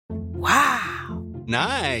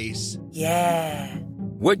Nice. Yeah.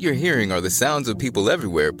 What you're hearing are the sounds of people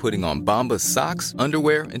everywhere putting on Bombas socks,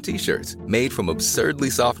 underwear, and T-shirts made from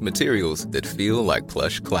absurdly soft materials that feel like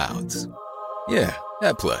plush clouds. Yeah,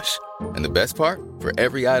 that plush. And the best part? For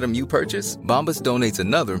every item you purchase, Bombas donates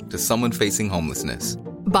another to someone facing homelessness.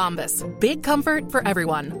 Bombas. Big comfort for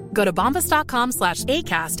everyone. Go to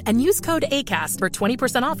bombas.com/ACAST and use code ACAST for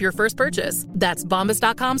 20% off your first purchase. That's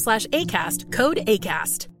bombas.com/ACAST. Code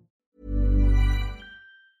ACAST.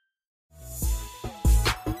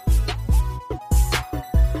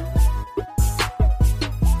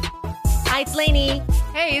 Hi, it's Lainey.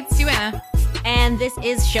 Hey, it's Joanna. And this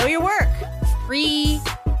is Show Your Work,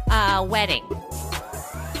 pre-wedding.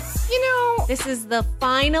 This is the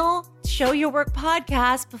final Show Your Work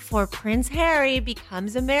podcast before Prince Harry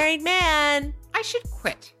becomes a married man. I should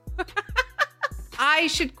quit. I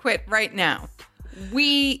should quit right now.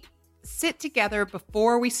 We sit together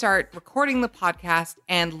before we start recording the podcast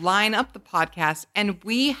and line up the podcast, and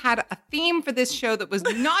we had a theme for this show that was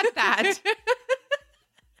not that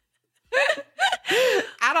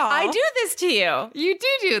at all. I do this to you. You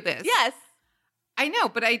do this. Yes. I know,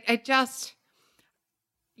 but I just...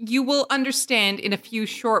 You will understand in a few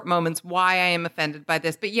short moments why I am offended by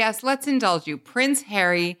this. But yes, let's indulge you. Prince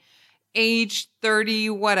Harry, age 30,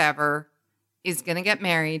 whatever, is going to get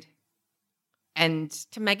married. And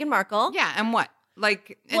to Meghan Markle. Yeah, and what? I'm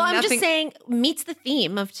just saying, meets the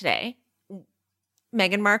theme of today.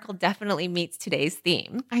 Meghan Markle definitely meets today's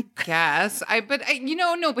theme. I guess. But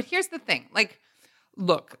here's the thing.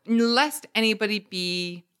 Look, lest anybody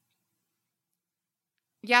be...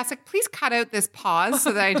 Jacek, please cut out this pause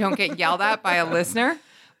so that I don't get yelled at by a listener.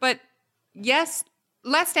 But yes,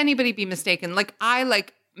 lest anybody be mistaken. Like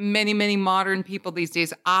many, many modern people these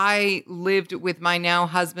days, I lived with my now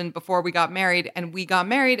husband before we got married, and we got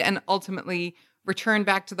married and ultimately returned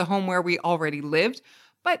back to the home where we already lived.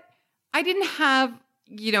 But I didn't have,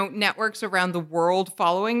 networks around the world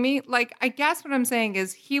following me. I guess what I'm saying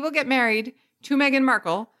is he will get married to Meghan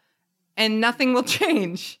Markle and nothing will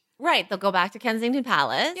change. Right. They'll go back to Kensington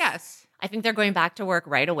Palace. Yes. I think they're going back to work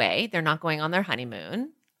right away. They're not going on their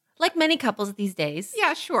honeymoon. Like many couples these days.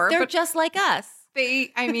 Yeah, sure. They're just like us.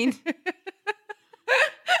 You mean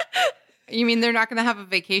they're not going to have a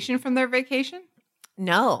vacation from their vacation?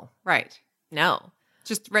 No. Right. No.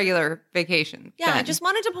 Just regular vacation. Yeah, then. I just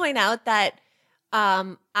wanted to point out that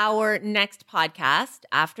our next podcast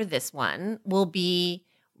after this one will be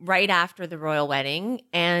right after the royal wedding,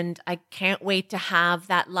 and I can't wait to have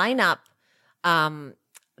that lineup a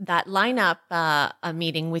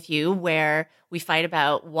meeting with you where we fight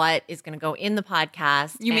about what is going to go in the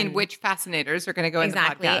podcast. You mean which fascinators are going to go in the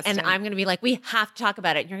podcast? Exactly, and I'm going to be like, we have to talk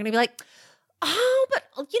about it. And you're going to be like, oh, but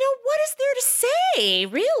what is there to say,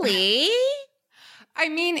 really? I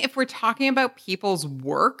mean, if we're talking about people's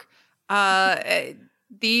work,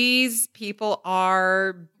 these people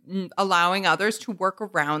are allowing others to work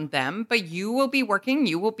around them, but you will be working.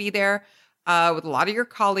 You will be there with a lot of your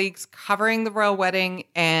colleagues covering the royal wedding,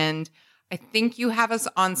 and I think you have us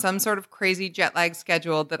on some sort of crazy jet lag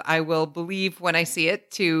schedule that I will believe when I see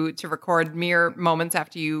it to record mere moments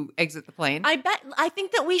after you exit the plane. I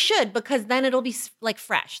think that we should, because then it'll be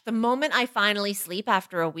fresh. The moment I finally sleep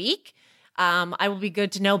after a week, I will be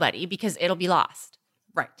good to nobody because it'll be lost.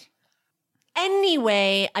 Right.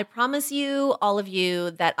 Anyway, I promise you, all of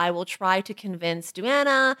you, that I will try to convince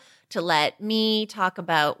Duana to let me talk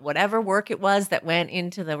about whatever work it was that went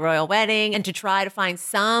into the royal wedding and to try to find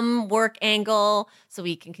some work angle so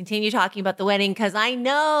we can continue talking about the wedding, because I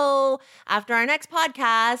know after our next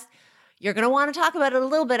podcast, you're going to want to talk about it a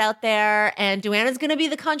little bit out there, and Duana's going to be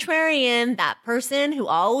the contrarian, that person who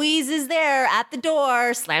always is there at the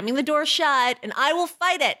door, slamming the door shut, and I will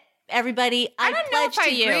fight it. Everybody, I don't know if I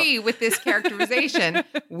you. agree with this characterization.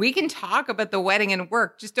 We can talk about the wedding and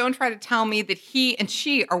work. Just don't try to tell me that he and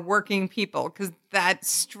she are working people, because that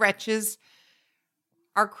stretches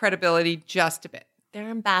our credibility just a bit. They're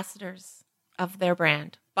ambassadors of their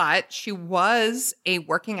brand. But she was a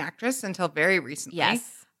working actress until very recently.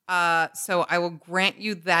 Yes. So I will grant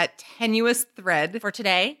you that tenuous thread. For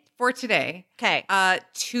today? For today. Okay.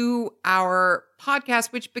 To our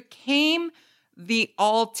podcast, which became the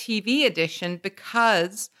all TV edition,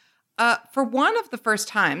 because for one of the first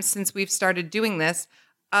times since we've started doing this,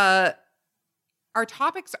 our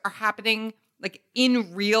topics are happening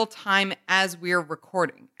in real time as we're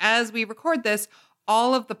recording. As we record this,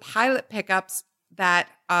 all of the pilot pickups that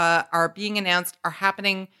are being announced are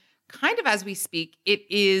happening kind of as we speak. It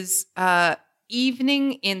is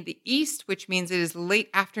evening in the East, which means it is late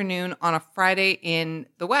afternoon on a Friday in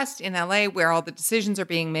the West, in LA, where all the decisions are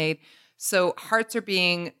being made. So hearts are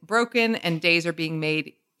being broken and days are being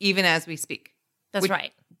made even as we speak. That's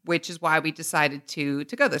right. Which is why we decided to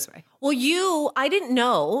go this way. Well, I didn't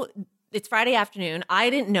know. It's Friday afternoon.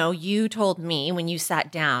 I didn't know. You told me when you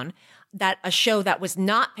sat down that a show that was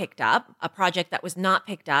not picked up, a project that was not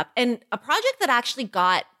picked up, and a project that actually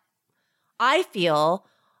got, I feel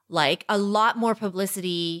like, a lot more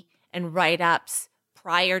publicity and write-ups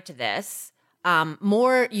prior to this,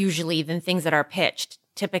 more usually than things that are pitched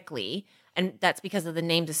typically, and that's because of the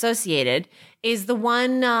names associated, is the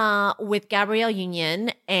one with Gabrielle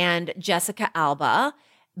Union and Jessica Alba,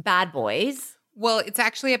 Bad Boys. Well, it's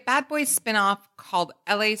actually a Bad Boys spinoff called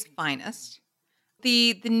LA's Finest.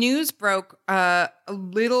 The news broke a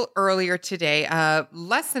little earlier today,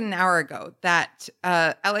 less than an hour ago, that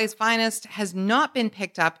LA's Finest has not been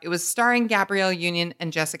picked up. It was starring Gabrielle Union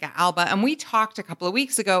and Jessica Alba. And we talked a couple of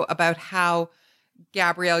weeks ago about how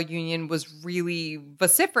Gabrielle Union was really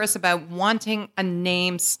vociferous about wanting a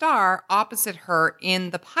named star opposite her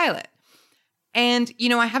in the pilot. And,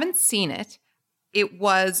 I haven't seen it. It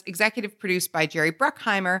was executive produced by Jerry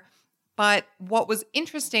Bruckheimer. But what was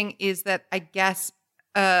interesting is that I guess,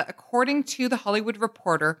 according to The Hollywood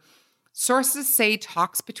Reporter, sources say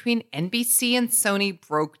talks between NBC and Sony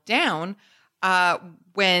broke down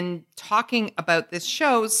when talking about this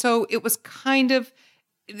show. So it was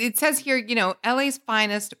it says here, LA's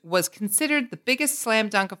Finest was considered the biggest slam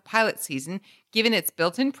dunk of pilot season, given its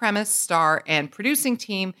built-in premise, star, and producing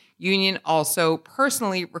team. Union also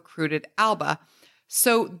personally recruited Alba.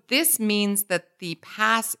 So this means that the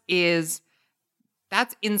pass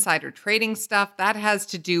that's insider trading stuff. That has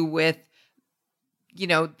to do with,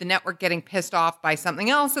 the network getting pissed off by something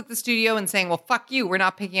else at the studio and saying, well, fuck you, we're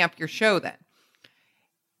not picking up your show then.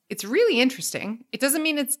 It's really interesting. It doesn't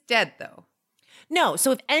mean it's dead, though. No,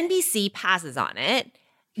 so if NBC passes on it,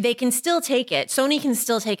 they can still take it. Sony can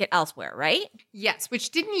still take it elsewhere, right? Yes,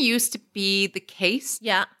 which didn't used to be the case.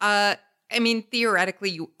 Yeah. Theoretically,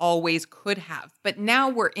 you always could have. But now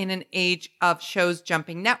we're in an age of shows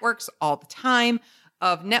jumping networks all the time,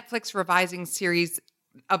 of Netflix reviving series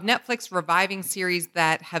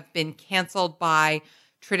that have been canceled by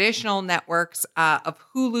traditional networks, of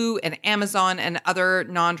Hulu and Amazon and other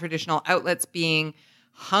non-traditional outlets being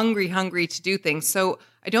hungry to do things. So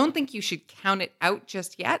I don't think you should count it out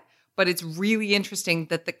just yet, but it's really interesting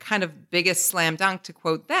that the kind of biggest slam dunk, to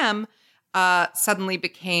quote them, suddenly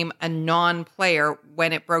became a non-player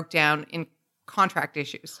when it broke down in contract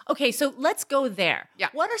issues. Okay, so let's go there. Yeah.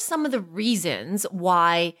 What are some of the reasons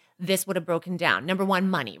why this would have broken down? Number one,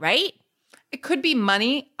 money, right? It could be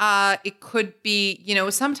money. It could be,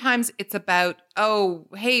 sometimes it's about, oh,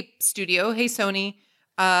 hey, studio, hey, Sony,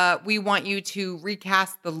 we want you to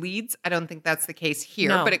recast the leads. I don't think that's the case here,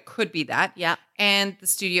 but it could be that. Yeah. And the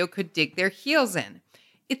studio could dig their heels in.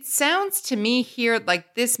 It sounds to me here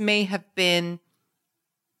like this may have been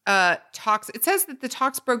talks. It says that the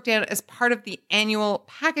talks broke down as part of the annual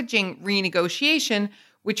packaging renegotiation,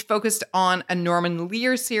 which focused on a Norman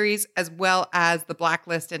Lear series as well as The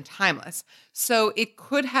Blacklist and Timeless. So it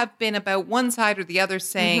could have been about one side or the other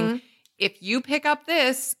saying, if you pick up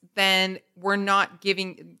this, then we're not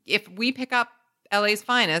giving, if we pick up LA's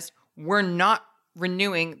Finest, we're not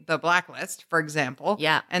renewing The Blacklist, for example.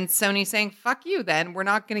 Yeah. And Sony saying, fuck you then. We're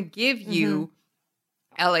not going to give you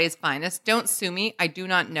LA's Finest. Don't sue me. I do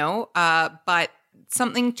not know. But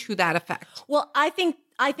something to that effect. Well, I think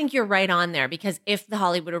you're right on there, because if the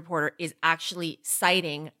Hollywood Reporter is actually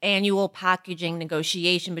citing annual packaging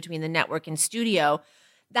negotiation between the network and studio,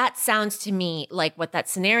 that sounds to me like what that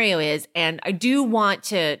scenario is. And I do want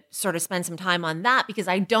to sort of spend some time on that, because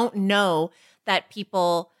I don't know that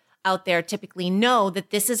people out there typically know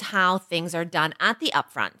that this is how things are done at the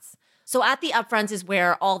upfronts. So at the upfronts is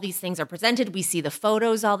where all these things are presented. We see the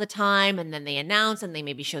photos all the time, and then they announce and they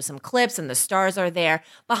maybe show some clips and the stars are there.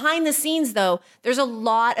 Behind the scenes, though, there's a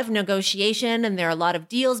lot of negotiation and there are a lot of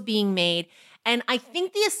deals being made. And I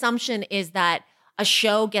think the assumption is that a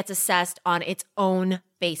show gets assessed on its own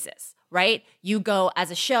basis, right? You go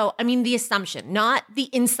as a show. I mean, the assumption, not the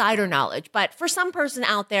insider knowledge, but for some person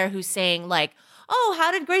out there who's saying like, oh,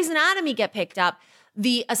 how did Grey's Anatomy get picked up?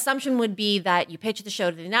 The assumption would be that you pitch the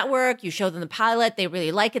show to the network, you show them the pilot, they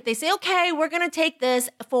really like it. They say, okay, we're going to take this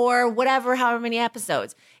for whatever, however many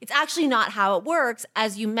episodes. It's actually not how it works.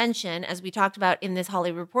 As you mentioned, as we talked about in this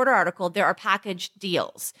Hollywood Reporter article, there are packaged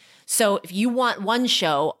deals. So if you want one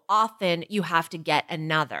show, often you have to get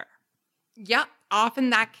another. Yep, often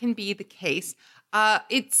that can be the case.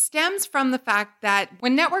 It stems from the fact that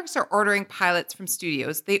when networks are ordering pilots from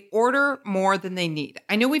studios, they order more than they need.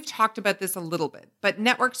 I know we've talked about this a little bit, but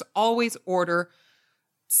networks always order,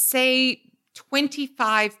 say,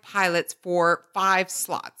 25 pilots for 5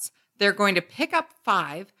 slots. They're going to pick up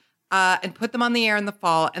 5 and put them on the air in the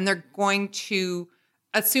fall, and they're going to,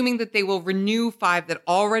 assuming that they will renew 5 that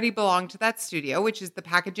already belong to that studio, which is the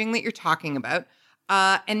packaging that you're talking about,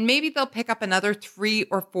 and maybe they'll pick up another 3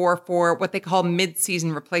 or 4 for what they call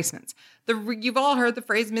mid-season replacements. You've all heard the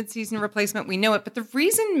phrase mid-season replacement. We know it. But the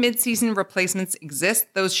reason mid-season replacements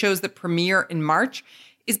exist, those shows that premiere in March,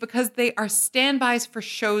 is because they are standbys for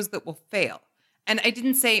shows that will fail. And I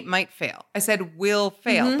didn't say might fail. I said will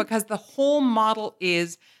fail because the whole model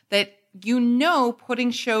is that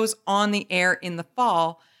putting shows on the air in the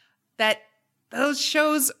fall, that those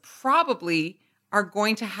shows probably are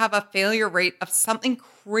going to have a failure rate of something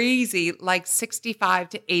crazy like 65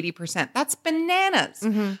 to 80%. That's bananas.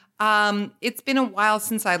 It's been a while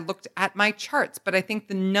since I looked at my charts, but I think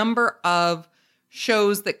the number of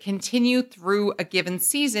shows that continue through a given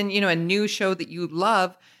season, a new show that you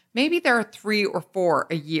love, maybe there are 3 or 4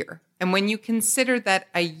 a year. And when you consider that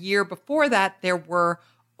a year before that, there were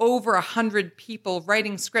over 100 people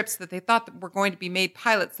writing scripts that they thought that were going to be made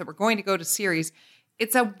pilots, that were going to go to series,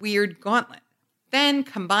 it's a weird gauntlet. Then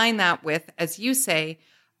combine that with, as you say,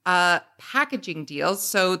 packaging deals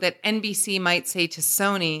so that NBC might say to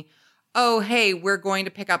Sony, oh, hey, we're going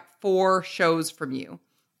to pick up 4 shows from you.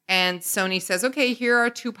 And Sony says, okay, here are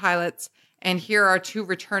 2 pilots and here are 2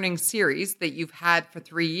 returning series that you've had for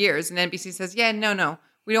 3 years. And NBC says, yeah, no,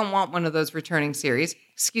 we don't want one of those returning series.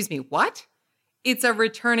 Excuse me, what? It's a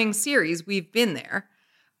returning series. We've been there.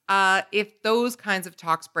 If those kinds of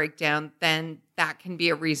talks break down, then that can be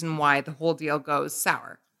a reason why the whole deal goes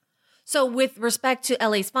sour. So with respect to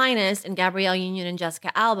LA's Finest and Gabrielle Union and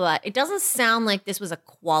Jessica Alba, it doesn't sound like this was a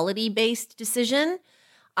quality-based decision,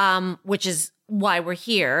 which is why we're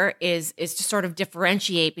here, is to sort of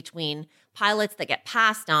differentiate between pilots that get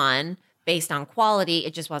passed on based on quality.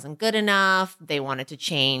 It just wasn't good enough. They wanted to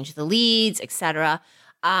change the leads, etc.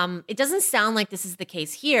 It doesn't sound like this is the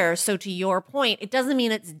case here. So to your point, it doesn't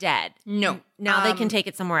mean it's dead. No. Now they can take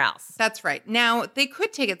it somewhere else. That's right. Now they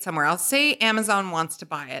could take it somewhere else. Say Amazon wants to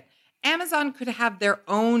buy it. Amazon could have their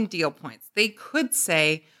own deal points. They could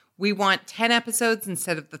say, we want 10 episodes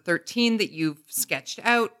instead of the 13 that you've sketched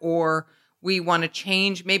out, or we want to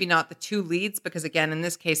change, maybe not the 2 leads, because again, in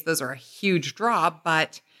this case, those are a huge draw,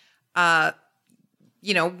 but,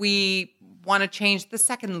 we want to change the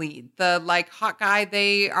second lead, the hot guy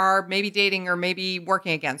they are maybe dating or maybe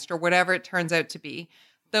working against or whatever it turns out to be.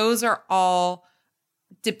 Those are all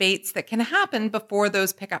debates that can happen before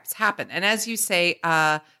those pickups happen. And as you say,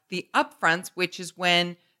 the upfronts, which is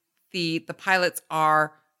when the pilots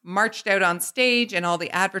are marched out on stage and all the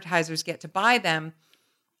advertisers get to buy them,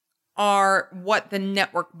 are what the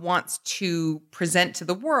network wants to present to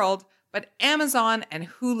the world. But Amazon and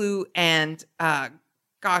Hulu and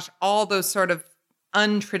all those sort of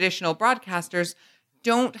untraditional broadcasters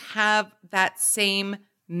don't have that same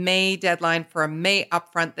May deadline for a May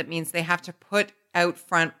upfront. That means they have to put out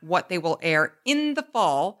front what they will air in the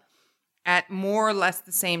fall at more or less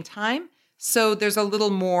the same time. So there's a little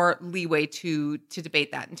more leeway to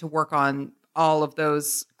debate that and to work on all of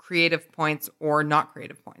those creative points or not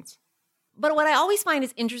creative points. But what I always find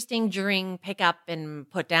is interesting during pickup and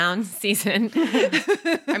put down season,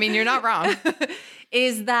 I mean, you're not wrong,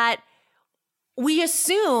 is that we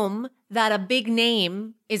assume that a big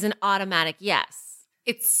name is an automatic yes.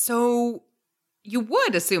 It's so, you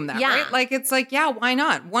would assume that, Yeah. right? It's yeah, why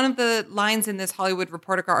not? One of the lines in this Hollywood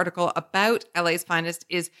Reporter article about LA's Finest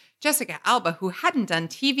is Jessica Alba, who hadn't done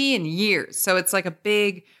TV in years. So it's like a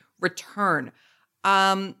big return.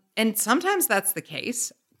 And sometimes that's the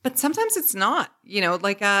case, but sometimes it's not.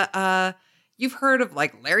 You've heard of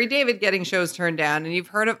Larry David getting shows turned down, and you've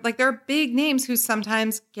heard of there are big names who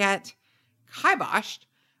sometimes get kiboshed.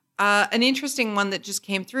 An interesting one that just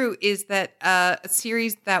came through is that a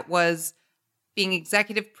series that was being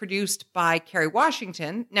executive produced by Kerry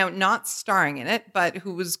Washington, now not starring in it, but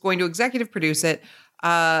who was going to executive produce it,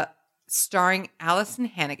 starring Allison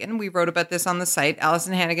Hannigan. We wrote about this on the site.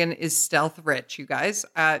 Allison Hannigan is stealth rich, you guys.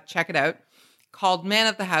 Check it out. Called Man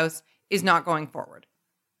of the House, is not going forward.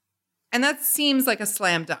 And that seems like a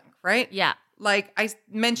slam dunk, right? Yeah. I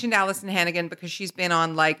mentioned Allison Hannigan because she's been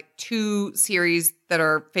on 2 series that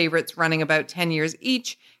are favorites running about 10 years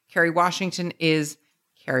each. Kerry Washington is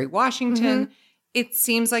Kerry Washington. Mm-hmm. It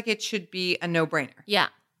seems like it should be a no-brainer. Yeah.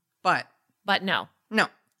 But no. No.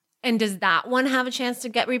 And does that one have a chance to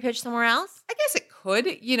get repitched somewhere else? I guess it could.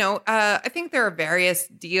 I think there are various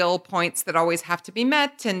deal points that always have to be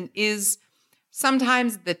met, and is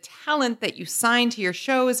sometimes the talent that you sign to your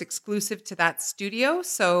show is exclusive to that studio.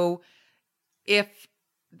 So if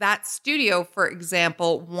that studio, for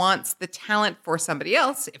example, wants the talent for somebody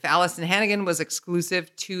else. If Alison Hannigan was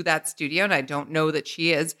exclusive to that studio, and I don't know that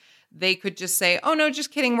she is, they could just say, oh, no,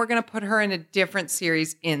 just kidding. We're going to put her in a different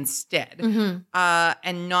series instead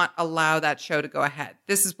and not allow that show to go ahead.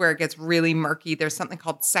 This is where it gets really murky. There's something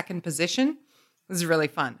called second position. This is really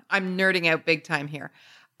fun. I'm nerding out big time here.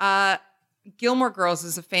 Gilmore Girls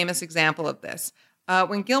is a famous example of this.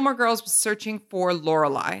 When Gilmore Girls was searching for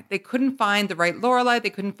Lorelai, they couldn't find the right Lorelai.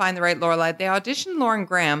 They auditioned Lauren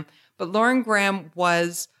Graham, but Lauren Graham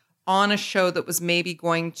was on a show that was maybe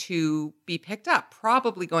going to be picked up,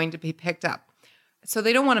 probably going to be picked up. So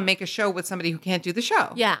they don't want to make a show with somebody who can't do the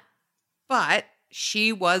show. Yeah. But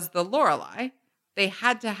she was the Lorelai. They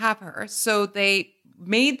had to have her. So they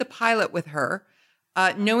made the pilot with her,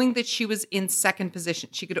 knowing that she was in second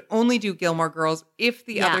position. She could only do Gilmore Girls if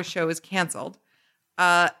the other show is canceled.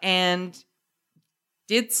 And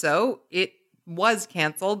did so. It was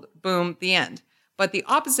canceled. Boom, the end. But the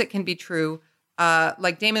opposite can be true.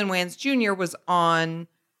 Like Damon Wayans Jr. was on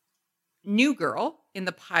New Girl in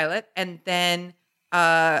the pilot, and then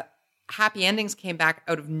Happy Endings came back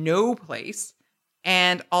out of no place,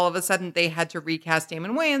 and all of a sudden they had to recast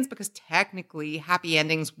Damon Wayans because technically Happy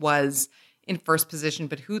Endings was in first position,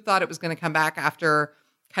 but who thought it was going to come back after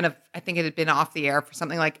kind of, I think it had been off the air for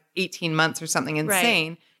something like 18 months or something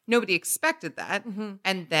insane. Right. Nobody expected that. Mm-hmm.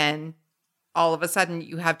 And then all of a sudden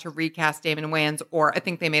you have to recast Damon Wayans, or I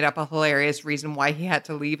think they made up a hilarious reason why he had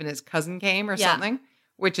to leave and his cousin came or something,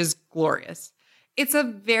 which is glorious. It's a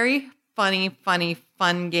very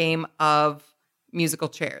fun game of musical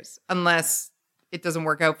chairs, unless it doesn't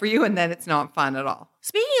work out for you, and then it's not fun at all.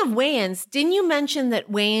 Speaking of Wayans, didn't you mention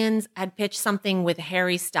that Wayans had pitched something with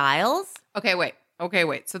Harry Styles? Okay, wait.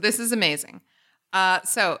 So this is amazing.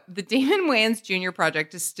 So the Damon Wayans Jr.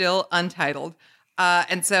 project is still untitled.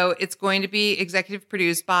 And so it's going to be executive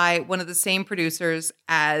produced by one of the same producers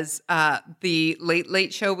as the Late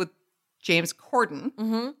Late Show with James Corden.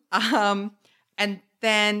 Mm-hmm. And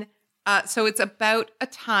then, so it's about a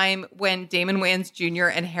time when Damon Wayans Jr.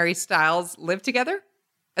 and Harry Styles lived together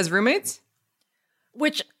as roommates.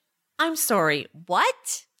 Which, I'm sorry,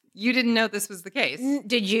 what? You didn't know this was the case.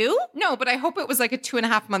 Did you? No, but I hope it was like a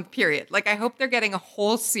 2.5 month period. Like, I hope they're getting a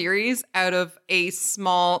whole series out of a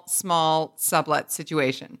small sublet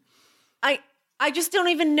situation. I just don't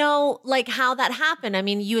even know like how that happened. I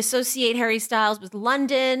mean, you associate Harry Styles with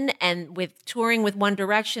London and with touring with One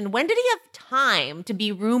Direction. When did he have time to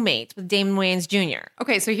be roommates with Damon Wayans Jr.?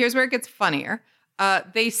 Okay, so here's where it gets funnier.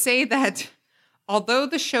 They say that although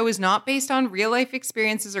the show is not based on real-life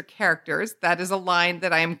experiences or characters, that is a line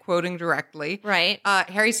that I am quoting directly. Right.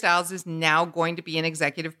 Harry Styles is now going to be an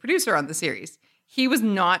executive producer on the series. He was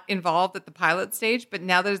not involved at the pilot stage, but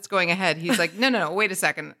now that it's going ahead, he's like, no, wait a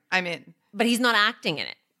second, I'm in. But he's not acting in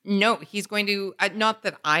it. No, he's going to, not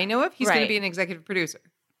that I know of, he's going to be an executive producer.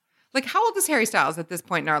 Like, how old is Harry Styles at this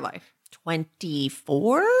point in our life?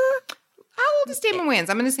 24? How old is Damon Wayans?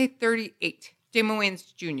 I'm going to say 38. Damon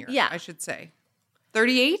Wayans Jr., I should say.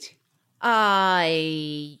 38?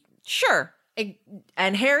 Sure.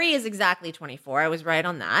 And Harry is exactly 24. I was right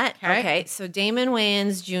on that. Okay. So Damon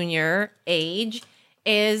Wayans Jr. age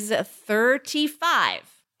is 35.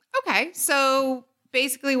 Okay. So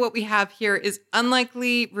basically what we have here is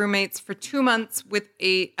unlikely roommates for 2 months with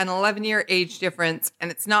an 11-year age difference.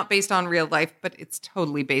 And it's not based on real life, but it's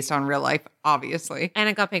totally based on real life, obviously. And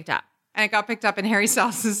it got picked up. And Harry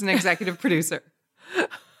Styles is an executive producer.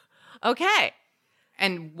 Okay.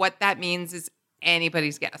 And what that means is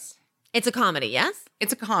anybody's guess. It's a comedy, yes?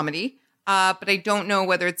 It's a comedy, but I don't know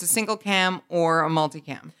whether it's a single cam or a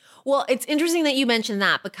multicam. Well, it's interesting that you mentioned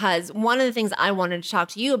that because one of the things I wanted to talk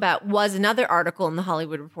to you about was another article in The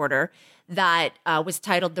Hollywood Reporter that was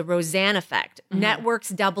titled The Roseanne Effect, Networks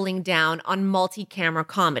Doubling Down on Multi-Camera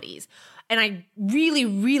Comedies. And I really,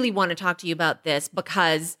 really want to talk to you about this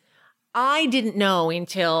because I didn't know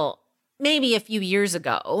until maybe a few years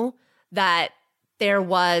ago that there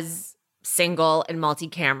was single and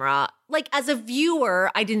multi-camera. Like, as a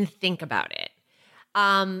viewer, I didn't think about it.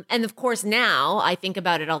 And of course, now I think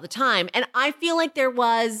about it all the time. And I feel like there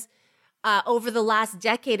was, over the last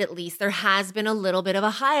decade at least, there has been a little bit of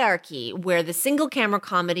a hierarchy where the single camera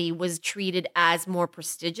comedy was treated as more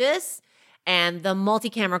prestigious and the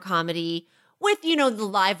multi-camera comedy with, the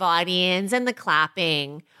live audience and the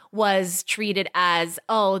clapping was treated as,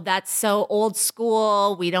 oh, that's so old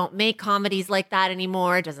school. We don't make comedies like that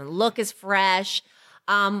anymore. It doesn't look as fresh.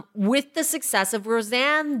 With the success of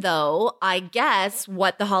Roseanne, though, I guess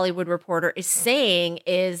what The Hollywood Reporter is saying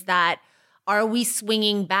is that are we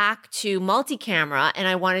swinging back to multi-camera? And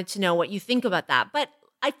I wanted to know what you think about that. But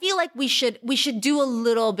I feel like we should do a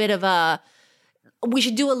little bit of an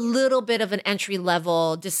entry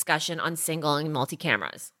level discussion on single and multi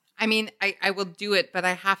cameras. I mean, I will do it, but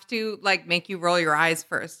I have to like make you roll your eyes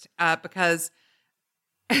first because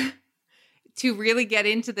to really get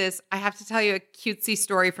into this, I have to tell you a cutesy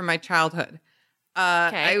story from my childhood.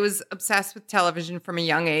 I was obsessed with television from a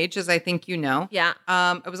young age, as I think you know. Yeah.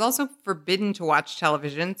 I was also forbidden to watch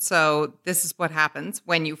television. So this is what happens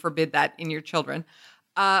when you forbid that in your children.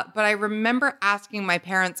 But I remember asking my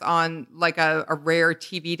parents on like a rare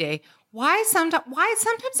TV day, why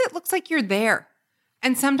sometimes it looks like you're there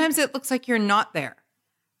and sometimes it looks like you're not there.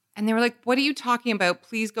 And they were like, what are you talking about?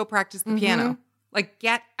 Please go practice the piano. Like,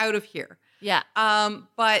 get out of here. Yeah.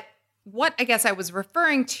 But what I guess I was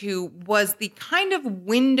referring to was the kind of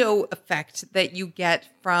window effect that you get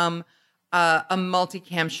from a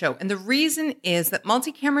multicam show. And the reason is that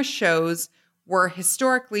multi-camera shows were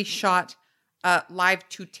historically shot live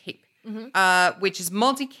to tape, which is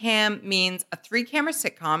multicam means a 3-camera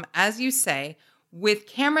sitcom, as you say, with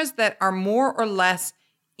cameras that are more or less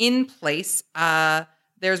in place.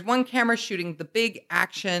 There's one camera shooting the big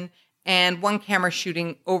action and one camera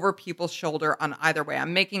shooting over people's shoulder on either way.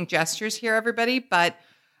 I'm making gestures here, everybody, but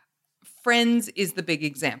Friends is the big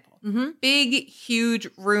example. Big, huge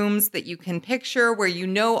rooms that you can picture where you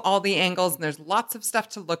know all the angles and there's lots of stuff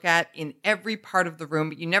to look at in every part of the room,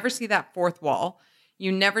 but you never see that fourth wall.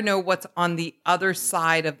 You never know what's on the other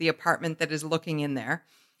side of the apartment that is looking in there.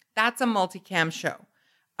 That's a multicam show.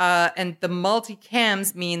 And the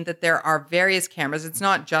multicams mean that there are various cameras. It's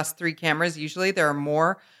not just 3 cameras. Usually there are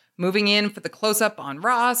more moving in for the close-up on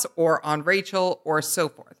Ross or on Rachel or so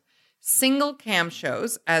forth. Single cam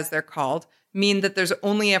shows, as they're called, mean that there's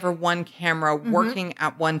only ever one camera working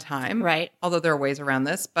at one time. Right. Although there are ways around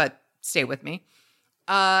this, but stay with me.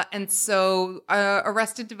 And so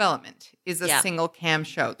Arrested Development is a single cam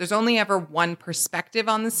show. There's only ever one perspective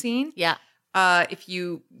on the scene. Yeah.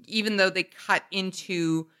 Even though they cut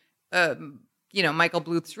into, Michael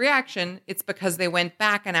Bluth's reaction, it's because they went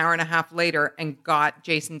back an hour and a half later and got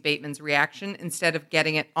Jason Bateman's reaction instead of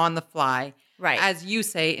getting it on the fly, right, as you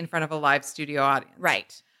say, in front of a live studio audience.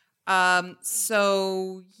 Right.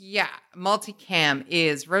 Multicam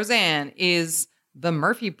is Roseanne, is the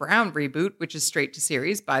Murphy Brown reboot, which is straight to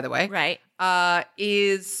series, by the way. Right.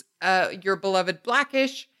 Is your beloved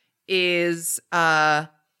Blackish, is what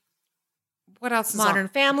else is Modern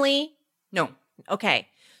Family. No. Okay.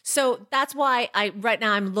 So that's why right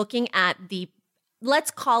now I'm looking at let's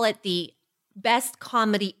call it the best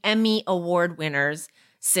comedy Emmy Award winners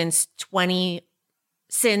since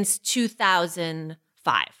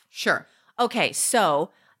 2005. Sure. Okay. So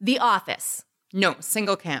The Office. No,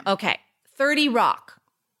 single cam. Okay. 30 Rock.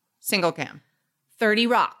 Single cam. 30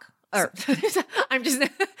 Rock. Or I'm just,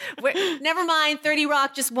 never mind. 30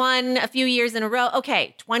 Rock just won a few years in a row.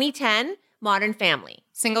 Okay. 2010, Modern Family.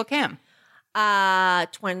 Single cam.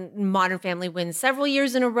 Modern Family wins several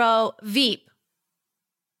years in a row. Veep.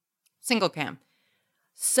 Single cam.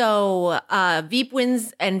 So Veep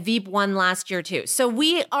wins, and Veep won last year too. So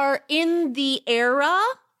we are in the era,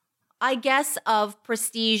 I guess, of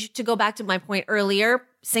prestige. To go back to my point earlier,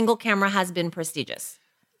 single camera has been prestigious.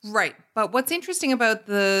 Right. But what's interesting about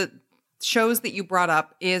the shows that you brought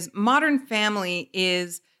up is Modern Family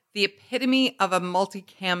is the epitome of a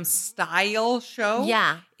multicam style show.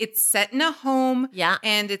 Yeah. It's set in a home. Yeah.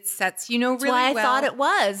 And it sets, really well. That's why I thought it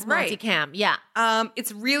was multicam. Yeah.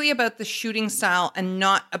 It's really about the shooting style and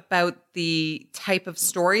not about the type of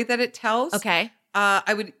story that it tells. Okay.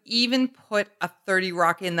 I would even put a 30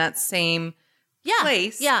 Rock in that same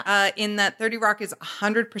place. Yeah. In that 30 Rock is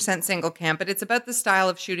 100% single cam, but it's about the style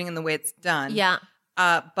of shooting and the way it's done. Yeah.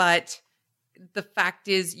 But the fact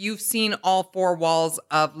is, you've seen all 4 walls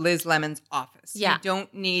of Liz Lemon's office. Yeah. You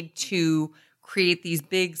don't need to create these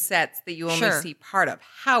big sets that you only see part of.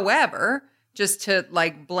 However, just to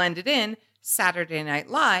blend it in, Saturday Night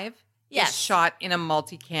Live is shot in a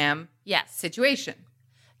multicam situation.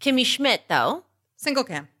 Kimmy Schmidt, though. Single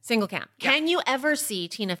cam. Single cam. Yeah. Can you ever see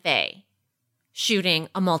Tina Fey shooting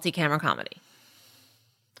a multi-camera comedy?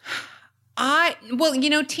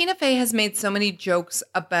 Tina Fey has made so many jokes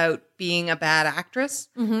about being a bad actress.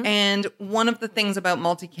 And one of the things about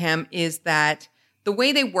multicam is that the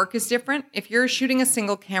way they work is different. If you're shooting a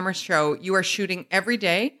single camera show, you are shooting every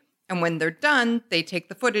day. And when they're done, they take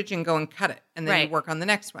the footage and go and cut it. And then you work on the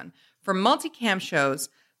next one. For multicam shows,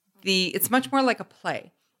 it's much more like a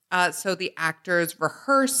play. So the actors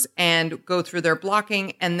rehearse and go through their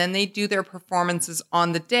blocking, and then they do their performances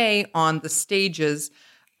on the day on the stages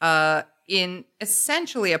in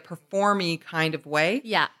essentially a performy kind of way.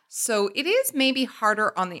 Yeah. So it is maybe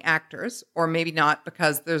harder on the actors, or maybe not,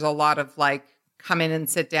 because there's a lot of like come in and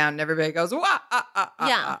sit down and everybody goes, wah,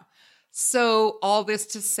 Yeah. So all this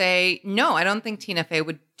to say, no, I don't think Tina Fey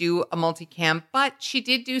would do a multicam, but she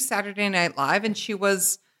did do Saturday Night Live and she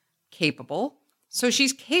was capable. So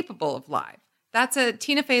she's capable of live.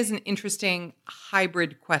 Tina Fey is an interesting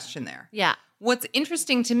hybrid question there. Yeah. What's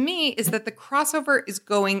interesting to me is that the crossover is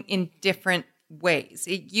going in different ways.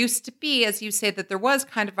 It used to be, as you say, that there was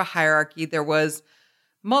kind of a hierarchy. There was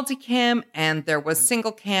multicam and there was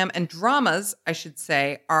single cam, and dramas, I should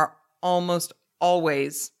say, are almost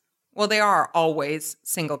always, well, they are always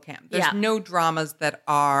single cam. There's no dramas that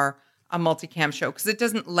are a multicam show because it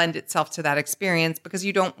doesn't lend itself to that experience, because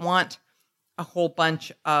you don't want a whole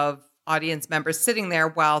bunch of audience members sitting there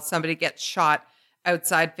while somebody gets shot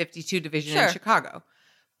outside 52 Division in Chicago.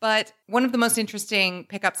 But one of the most interesting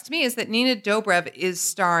pickups to me is that Nina Dobrev is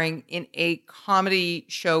starring in a comedy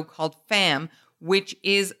show called Fam, which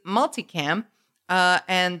is multicam,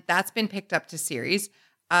 and that's been picked up to series.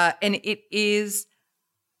 And it is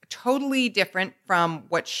totally different from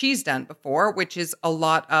what she's done before, which is a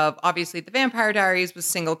lot of, obviously, The Vampire Diaries was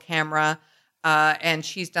single camera, and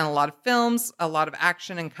she's done a lot of films, a lot of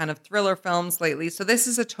action and kind of thriller films lately. So this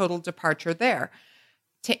is a total departure there.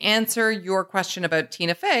 To answer your question about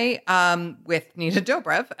Tina Fey with Nina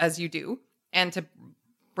Dobrev, as you do, and to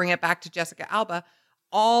bring it back to Jessica Alba,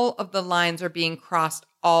 all of the lines are being crossed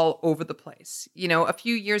all over the place. You know, a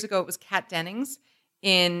few years ago, it was Kat Dennings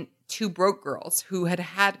in Two Broke Girls, who had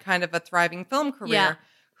kind of a thriving film career,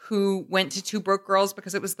 who went to Two Broke Girls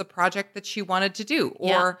because it was the project that she wanted to do.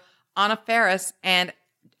 Or Anna Faris and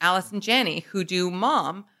Allison Janney, who do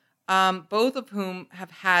Mom, both of whom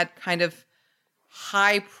have had kind of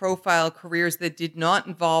high-profile careers that did not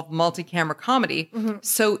involve multi-camera comedy. Mm-hmm.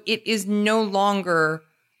 So it is no longer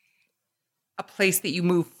a place that you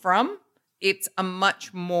move from. It's a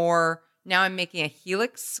much more, now I'm making a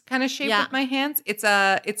helix kind of shape with my hands.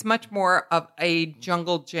 It's much more of a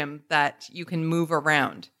jungle gym that you can move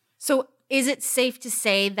around. So is it safe to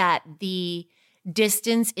say that the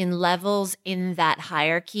distance in levels in that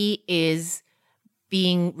hierarchy is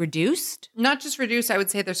being reduced? Not just reduced, I would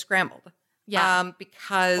say they're scrambled. Yeah.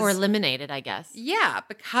 Because or eliminated, I guess. Yeah,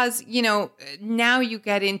 because, you know, now you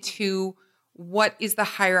get into what is the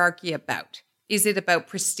hierarchy about? Is it about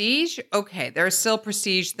prestige? Okay, there are still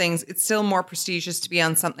prestige things. It's still more prestigious to be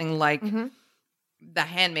on something like The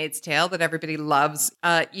Handmaid's Tale that everybody loves,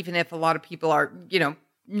 even if a lot of people are, you know,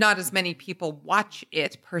 not as many people watch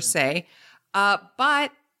it per se.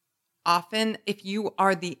 But often, if you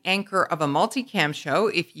are the anchor of a multicam show,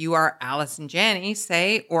 if you are Allison Janney,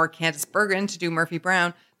 say, or Candice Bergen to do Murphy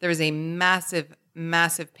Brown, there is a massive,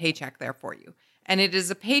 massive paycheck there for you. And it is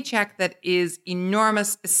a paycheck that is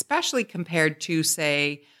enormous, especially compared to,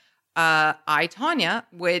 say, I, Tonya,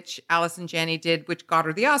 which Allison Janney did, which got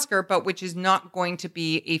her the Oscar, but which is not going to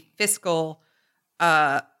be a fiscal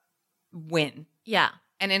win. Yeah.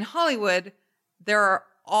 And in Hollywood, there are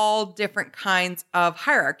all different kinds of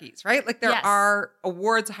hierarchies, right? Like there are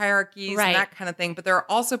awards hierarchies and that kind of thing, but there are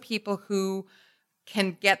also people who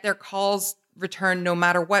can get their calls returned no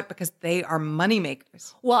matter what because they are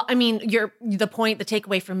moneymakers. Well, I mean, the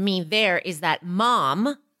takeaway from me there is that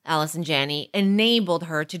Mom, Allison Janney, enabled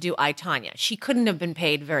her to do I, Tonya. She couldn't have been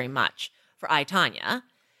paid very much for I, Tonya,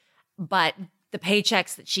 but the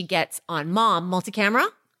paychecks that she gets on Mom, multicamera.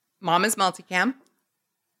 Mom is multicam.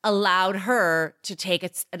 Allowed her to take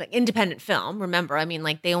an independent film. Remember, I mean,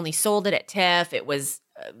 like they only sold it at TIFF. It was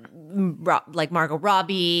like Margot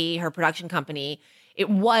Robbie, her production company. It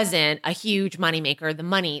wasn't a huge moneymaker.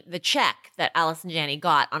 The check that Allison Janney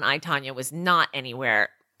got on I, Tonya was not anywhere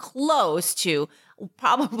close to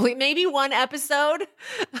probably maybe one episode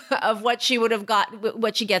of what she would have got,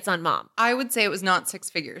 what she gets on Mom. I would say it was not six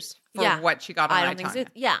figures for what she got on I, Tonya. Think so.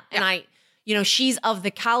 Yeah. And you know, she's of the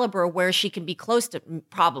caliber where she can be close to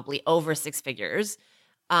probably over six figures.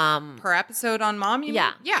 Per episode on Mom, you mean?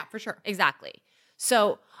 Yeah, for sure. Exactly.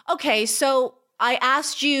 So, okay, so I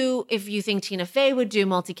asked you if you think Tina Fey would do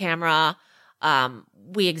multi-camera.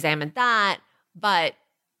 We examined that. But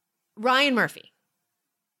Ryan Murphy,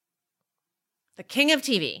 the king of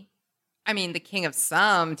TV. I mean, the king of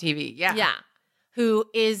some TV, yeah. Yeah, who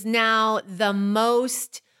is now the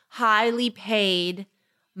most highly paid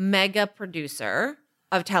mega producer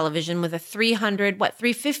of television with a $300 or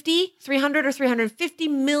 $350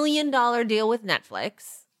 million deal with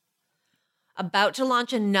Netflix. About to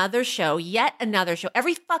launch yet another show.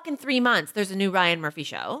 Every fucking 3 months, there's a new Ryan Murphy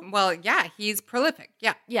show. Well, yeah, he's prolific.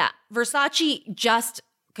 Yeah. Yeah. Versace just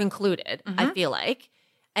concluded, I feel like.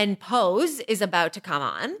 And Pose is about to come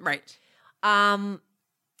on. Right.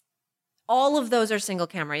 all of those are single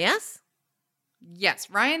camera, yes? Yes,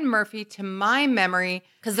 Ryan Murphy, to my memory.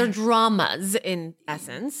 Because they're dramas in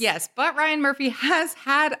essence. Yes, but Ryan Murphy has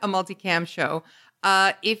had a multicam show.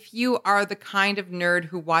 If you are the kind of nerd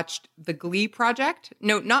who watched The Glee Project,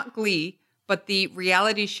 no, not Glee, but the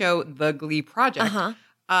reality show The Glee Project,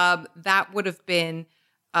 that would have been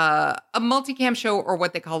a multicam show, or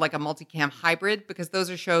what they call like a multicam hybrid, because those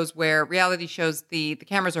are shows where reality shows, the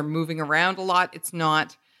cameras are moving around a lot. It's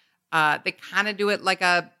not, they kind of do it like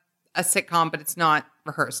a sitcom, but it's not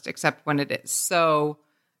rehearsed except when it is. So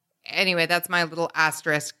anyway, that's my little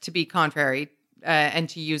asterisk to be contrary and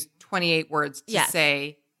to use 28 words to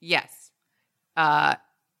say yes. That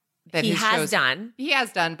he has done. He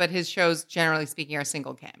has done, but his shows, generally speaking, are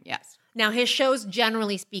single cam, yes. Now, his shows,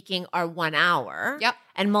 generally speaking, are 1 hour. Yep.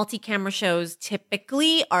 And multi-camera shows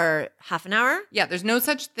typically are half an hour. Yeah, there's no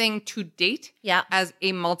such thing to date as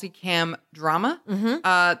a multicam drama. Mm-hmm.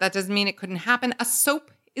 That doesn't mean it couldn't happen. A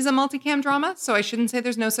soap is a multicam drama, so I shouldn't say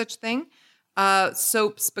there's no such thing.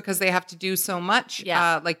 Soaps, because they have to do so much,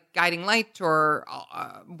 like Guiding Light or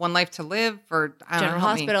One Life to Live or General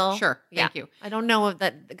Hospital. Sure, thank you. I don't know if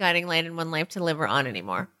that Guiding Light and One Life to Live are on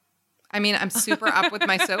anymore. I mean, I'm super up with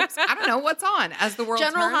my soaps. I don't know what's on as the world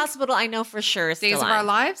General turns. Hospital, I know for sure is Days still of on. Our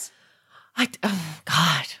Lives? Oh,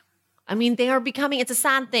 God. I mean, they are becoming, it's a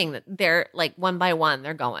sad thing that they're like one by one,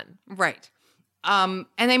 they're going. Right. And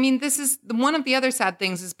I mean, this is one of the other sad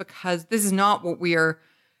things is because this is not what we are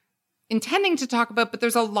intending to talk about, but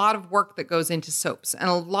there's a lot of work that goes into soaps. And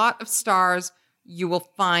a lot of stars you will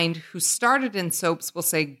find who started in soaps will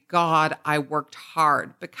say, God, I worked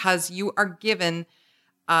hard, because you are given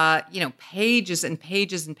pages and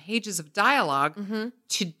pages and pages of dialogue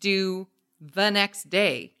to do the next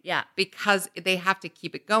day. Yeah. Because they have to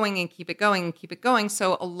keep it going and keep it going and keep it going.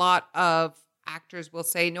 So a lot of actors will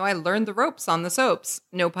say, no, I learned the ropes on the soaps.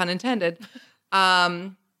 No pun intended.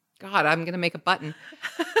 God, I'm going to make a button.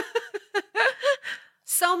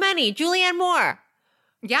 So many. Julianne Moore.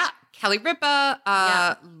 Yeah. Kelly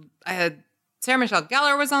Ripa. Sarah Michelle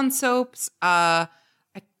Gellar was on soaps.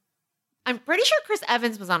 I'm pretty sure Chris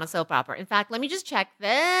Evans was on a soap opera. In fact, let me just check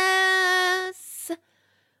this.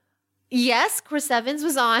 Yes, Chris Evans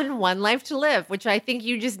was on One Life to Live, which I think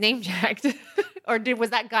you just name checked. Or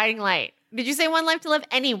was that Guiding Light? Did you say One Life to Live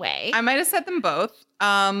anyway? I might have said them both.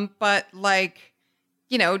 But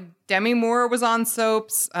Demi Moore was on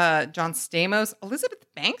soaps. John Stamos. Elizabeth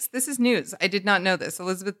Banks? This is news. I did not know this.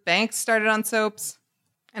 Elizabeth Banks started on soaps.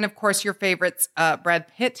 And of course, your favorites, Brad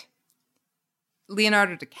Pitt.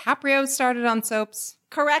 Leonardo DiCaprio started on soaps.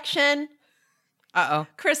 Correction. Uh-oh.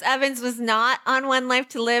 Chris Evans was not on One Life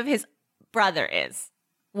to Live. His brother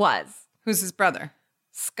was. Who's his brother?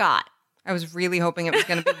 Scott. I was really hoping it was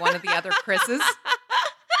going to be one of the other Chris's.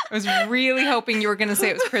 I was really hoping you were going to say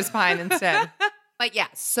it was Chris Pine instead. But yeah,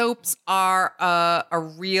 soaps are a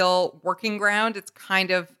real working ground. It's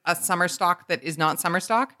kind of a summer stock that is not summer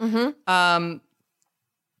stock. Mm-hmm.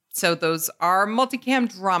 So those are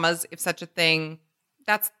multicam dramas, if such a thing.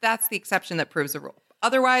 That's the exception that proves the rule.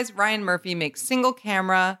 Otherwise, Ryan Murphy makes single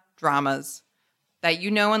camera dramas that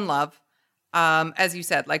you know and love. As you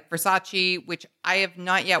said, like Versace, which I have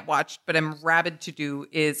not yet watched, but am rabid to do,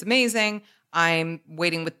 is amazing. I'm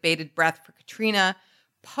waiting with bated breath for Katrina.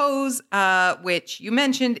 Pose, which you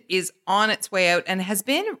mentioned, is on its way out and has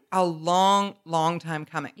been a long, long time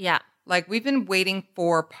coming. Yeah. Like we've been waiting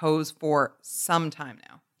for Pose for some time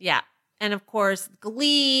now. Yeah. And of course,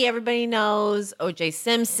 Glee, everybody knows, O.J.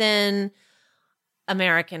 Simpson,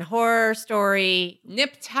 American Horror Story.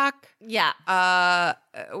 Nip Tuck. Yeah.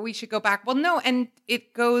 We should go back. Well, no, and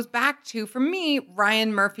it goes back to, for me,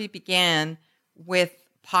 Ryan Murphy began with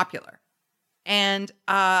Popular. And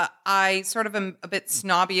I sort of am a bit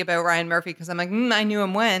snobby about Ryan Murphy because I'm like, I knew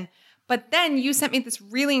him when. But then you sent me this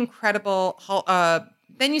really incredible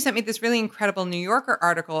New Yorker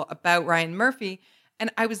article about Ryan Murphy.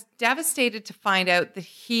 And I was devastated to find out that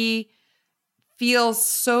he feels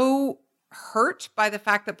so hurt by the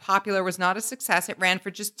fact that Popular was not a success. It ran for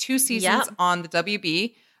just 2 seasons on the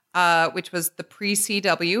WB, which was the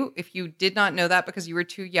pre-CW. If you did not know that because you were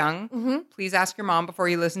too young, please ask your mom before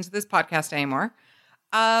you listen to this podcast anymore.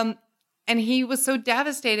 And he was so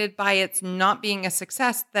devastated by its not being a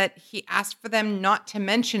success that he asked for them not to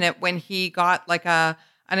mention it when he got like an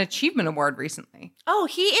achievement award recently. Oh,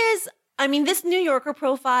 he is. I mean, this New Yorker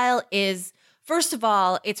profile is, first of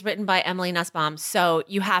all, it's written by Emily Nussbaum, so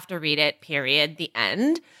you have to read it, period, the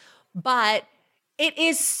end. But it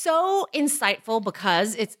is so insightful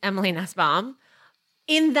because it's Emily Nussbaum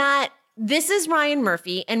in that this is Ryan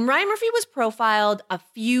Murphy, and Ryan Murphy was profiled a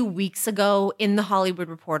few weeks ago in The Hollywood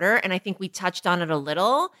Reporter, and I think we touched on it a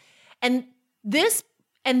little. And this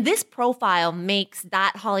profile makes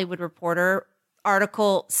that Hollywood Reporter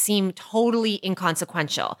article seem totally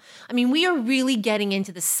inconsequential. I mean, we are really getting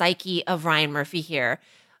into the psyche of Ryan Murphy here.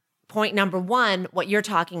 Point number one, what you're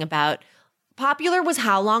talking about. Popular was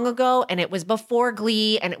how long ago? And it was before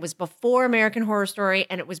Glee, and it was before American Horror Story,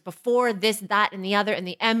 and it was before this, that, and the other, and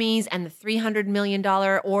the Emmys, and the $300 million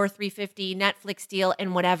or $350 Netflix deal,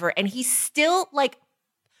 and whatever. And he's still like,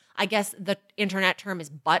 I guess the internet term is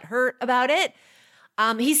butthurt about it.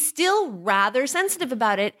 He's still rather sensitive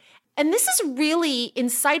about it. And this is really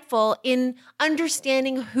insightful in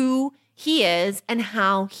understanding who he is and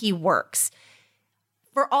how he works.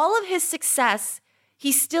 For all of his success,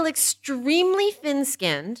 he's still extremely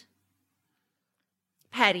thin-skinned,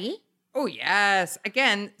 petty. Oh, yes.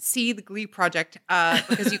 Again, see the Glee Project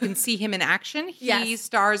because you can see him in action. He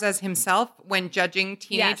stars as himself when judging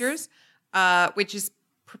teenagers, which is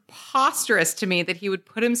preposterous to me that he would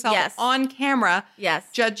put himself on camera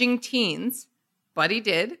judging teens. But he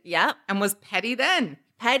did. Yeah. And was petty then.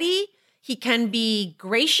 Petty. He can be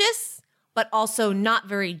gracious, but also not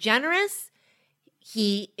very generous.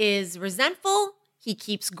 He is resentful. He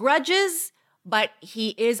keeps grudges, but he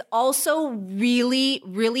is also really,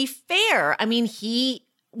 really fair. I mean, he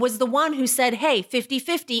was the one who said, hey,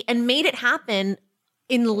 50-50, and made it happen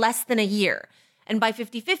in less than a year. And by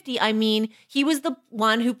 50-50, I mean he was the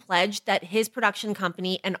one who pledged that his production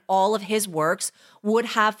company and all of his works would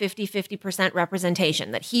have 50%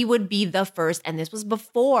 representation, that he would be the first. And this was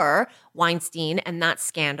before Weinstein and that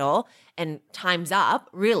scandal and Time's Up,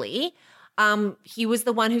 really. He was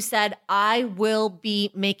the one who said, I will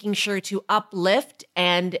be making sure to uplift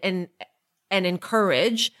and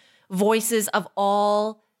encourage voices of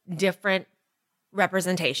all different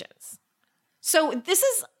representations. So this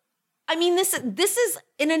is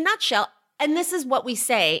in a nutshell, and this is what we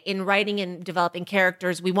say in writing and developing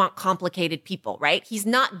characters. We want complicated people, right? He's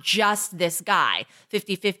not just this guy,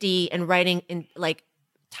 50-50, and writing in like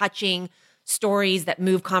touching stories that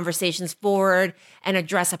move conversations forward and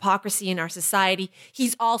address hypocrisy in our society.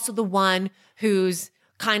 He's also the one who's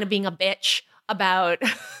kind of being a bitch about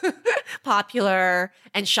Popular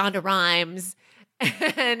and Shonda Rhimes.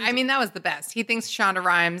 And I mean, that was the best. He thinks Shonda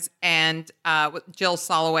Rhimes and Jill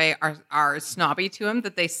Soloway are snobby to him,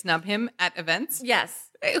 that they snub him at events. Yes.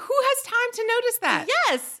 Who has time to notice that?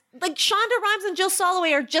 Yes. Like Shonda Rhimes and Jill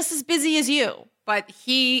Soloway are just as busy as you. But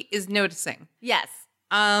he is noticing. Yes.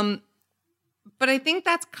 But I think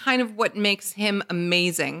that's kind of what makes him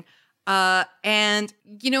amazing. And,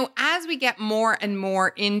 you know, as we get more and more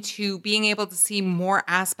into being able to see more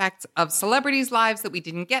aspects of celebrities' lives that we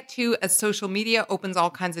didn't get to, as social media opens all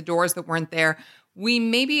kinds of doors that weren't there, we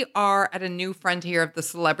maybe are at a new frontier of the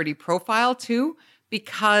celebrity profile too,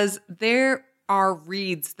 because there are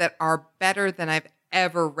reads that are better than I've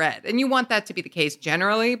ever read. And you want that to be the case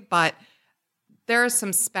generally, but there are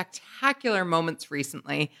some spectacular moments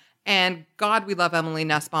recently. And God, we love Emily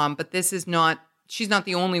Nussbaum, but she's not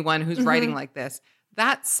the only one who's writing like this.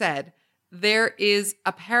 That said, there is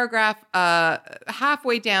a paragraph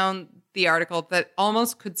halfway down the article that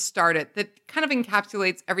almost could start it, that kind of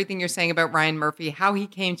encapsulates everything you're saying about Ryan Murphy, how he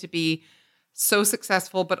came to be so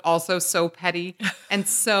successful, but also so petty and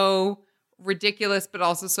so ridiculous, but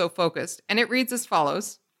also so focused. And it reads as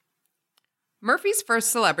follows. Murphy's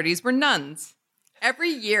first celebrities were nuns. Every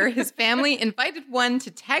year, his family invited one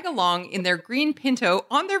to tag along in their green Pinto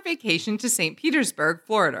on their vacation to St. Petersburg,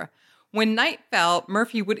 Florida. When night fell,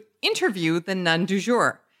 Murphy would interview the nun du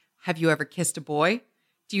jour. Have you ever kissed a boy?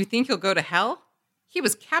 Do you think you'll go to hell? He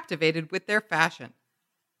was captivated with their fashion.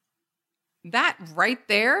 That right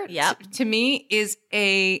there, to me, is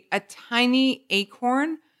a tiny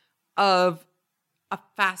acorn of a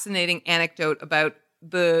fascinating anecdote about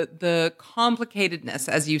the complicatedness,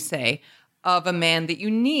 as you say, of a man that you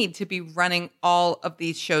need to be running all of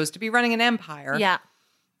these shows, to be running an empire. Yeah.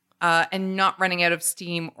 And not running out of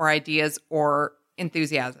steam or ideas or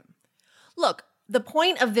enthusiasm. Look, the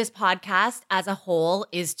point of this podcast as a whole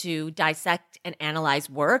is to dissect and analyze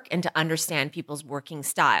work and to understand people's working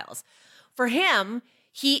styles. For him,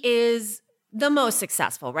 he is the most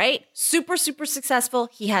successful, right? Super, super successful.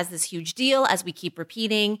 He has this huge deal, as we keep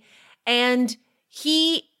repeating. And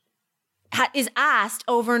he is asked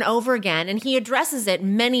over and over again, and he addresses it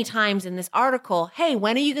many times in this article, hey,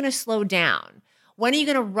 when are you going to slow down? When are you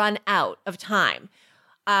going to run out of time?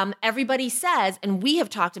 Everybody says, and we have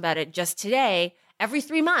talked about it just today, every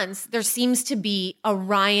 3 months, there seems to be a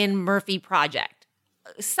Ryan Murphy project.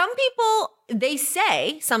 Some people, they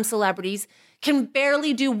say, some celebrities, can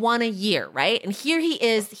barely do one a year, right? And here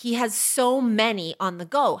he has so many on the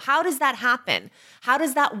go. How does that happen? How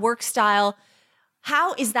does that work style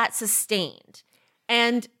How is that sustained?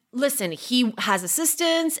 And listen, he has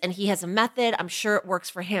assistants and he has a method. I'm sure it works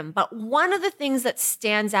for him. But one of the things that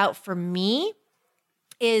stands out for me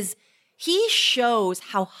is he shows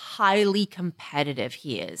how highly competitive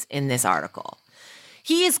he is in this article.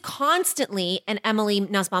 He is constantly, and Emily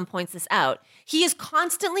Nussbaum points this out, he is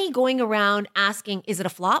constantly going around asking, is it a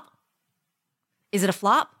flop? Is it a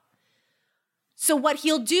flop? So what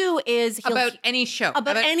he'll do is about any show, not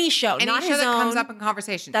any his show own. that comes up in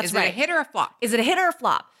conversation. That's is right. it a hit or a flop? Is it a hit or a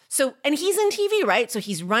flop? So, and he's in TV, right? So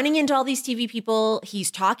he's running into all these TV people. He's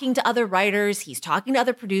talking to other writers. He's talking to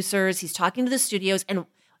other producers. He's talking to the studios. And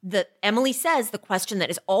Emily says the question that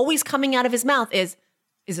is always coming out of his mouth is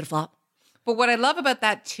it a flop? But what I love about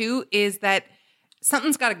that too is that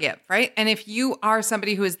something's got to give, right? And if you are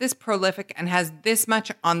somebody who is this prolific and has this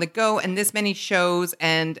much on the go and this many shows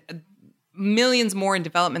and millions more in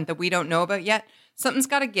development that we don't know about yet, something's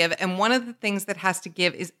got to give. And one of the things that has to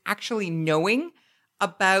give is actually knowing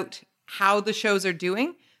about how the shows are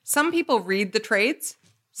doing. Some people read the trades.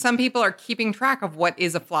 Some people are keeping track of what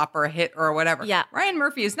is a flop or a hit or whatever. Yeah. Ryan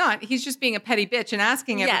Murphy is not. He's just being a petty bitch and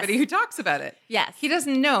asking everybody who talks about it. Yes. He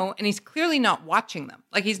doesn't know, and he's clearly not watching them.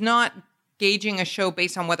 Like, he's not gauging a show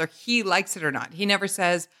based on whether he likes it or not. He never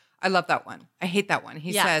says, I love that one. I hate that one.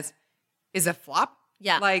 He says, is it flop?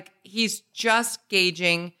 Yeah. Like, he's just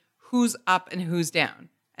gauging who's up and who's down.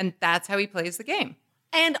 And that's how he plays the game.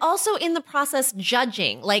 And also in the process,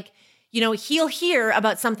 judging. Like, he'll hear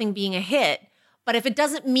about something being a hit, but if it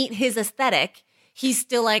doesn't meet his aesthetic, he's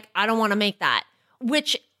still like, I don't want to make that.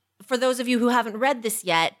 Which, for those of you who haven't read this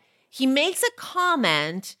yet, he makes a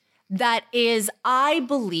comment that is, I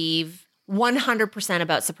believe, 100%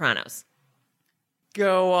 about Sopranos.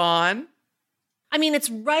 Go on. I mean, it's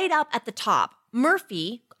right up at the top.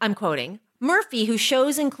 Murphy, I'm quoting, Murphy, whose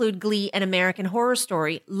shows include Glee and American Horror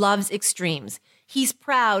Story, loves extremes. He's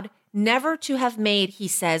proud never to have made, he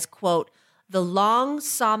says, quote, the long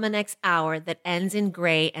Somanex hour that ends in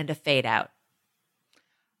gray and a fade out.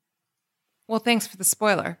 Well, thanks for the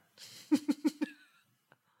spoiler.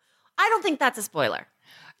 I don't think that's a spoiler.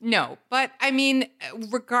 No, but I mean,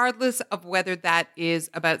 regardless of whether that is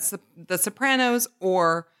about The Sopranos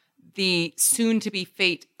or the soon-to-be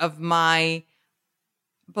fate of my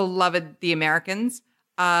beloved The Americans,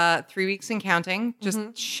 3 weeks and counting,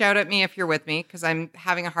 just shout at me if you're with me, because I'm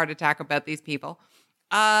having a heart attack about these people.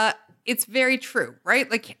 It's very true, right?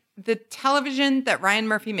 Like, the television that Ryan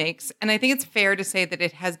Murphy makes, and I think it's fair to say that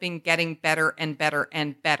it has been getting better and better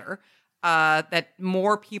and better, that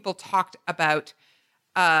more people talked about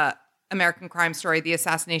American Crime Story, the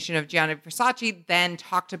assassination of Gianni Versace, then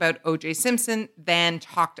talked about O.J. Simpson, then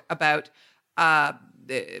talked about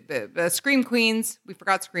the Scream Queens. We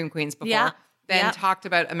forgot Scream Queens before. Yeah. Then talked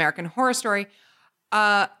about American Horror Story.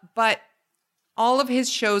 But all of his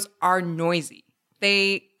shows are noisy.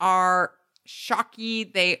 They are shocky.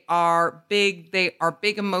 They are big. They are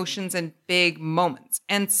big emotions and big moments.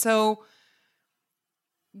 And so,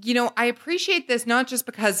 I appreciate this not just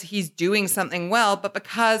because he's doing something well, but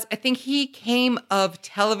because I think he came of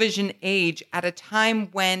television age at a time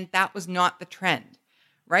when that was not the trend,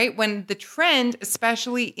 right? When the trend,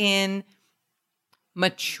 especially in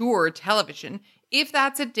mature television, if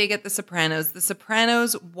that's a dig at The Sopranos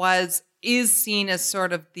is seen as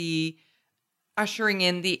sort of the ushering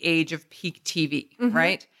in the age of peak TV,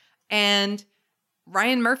 right? And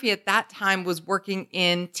Ryan Murphy at that time was working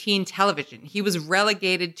in teen television. He was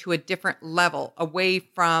relegated to a different level, away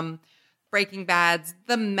from Breaking Bad's,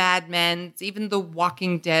 the Mad Men's, even the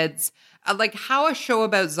Walking Dead's. Like, how a show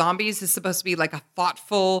about zombies is supposed to be like a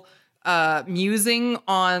thoughtful musing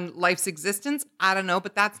on life's existence, I don't know,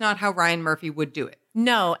 but that's not how Ryan Murphy would do it.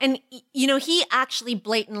 No. And, he actually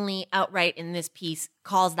blatantly outright in this piece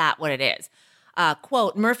calls that what it is.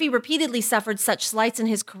 Quote, Murphy repeatedly suffered such slights in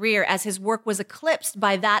his career as his work was eclipsed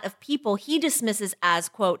by that of people he dismisses as,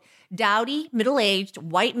 quote, dowdy, middle-aged,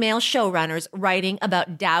 white male showrunners writing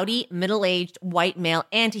about dowdy, middle-aged, white male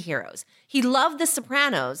antiheroes. He loved The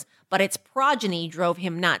Sopranos, but its progeny drove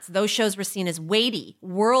him nuts. Those shows were seen as weighty,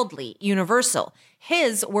 worldly, universal.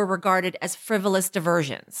 His were regarded as frivolous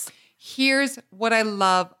diversions. Here's what I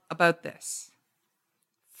love about this.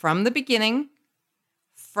 From the beginning,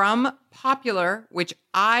 from popular, which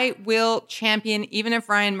I will champion even if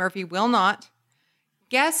Ryan Murphy will not,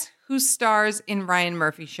 guess who stars in Ryan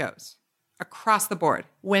Murphy shows? Across the board.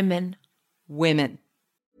 Women.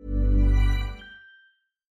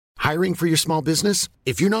 Hiring for your small business?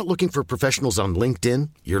 If you're not looking for professionals on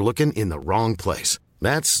LinkedIn, you're looking in the wrong place.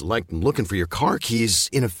 That's like looking for your car keys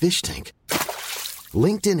in a fish tank.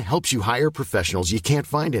 LinkedIn helps you hire professionals you can't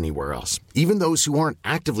find anywhere else, even those who aren't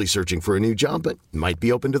actively searching for a new job but might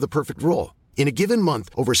be open to the perfect role. In a given month,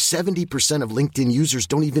 over 70% of LinkedIn users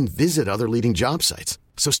don't even visit other leading job sites.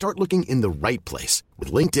 So start looking in the right place.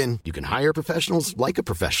 With LinkedIn, you can hire professionals like a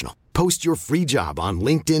professional. Post your free job on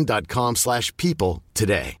linkedin.com/people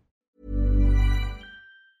today.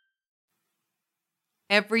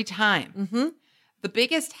 Every time. The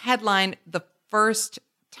biggest headline the first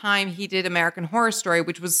time he did American Horror Story,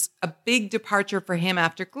 which was a big departure for him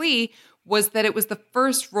after Glee, was that it was the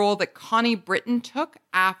first role that Connie Britton took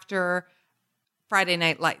after Friday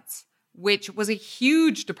Night Lights, which was a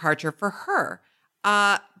huge departure for her.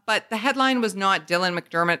 But the headline was not Dylan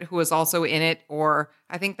McDermott, who was also in it, or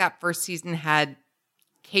I think that first season had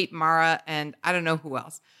Kate Mara and I don't know who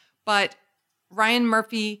else. But Ryan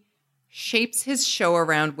Murphy shapes his show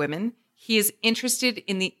around women. He is interested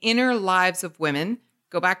in the inner lives of women.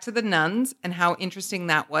 Go back to The Nuns and how interesting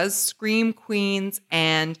that was. Scream Queens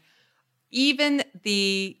and even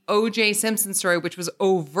the O.J. Simpson story, which was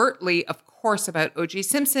overtly, of course, about O.J.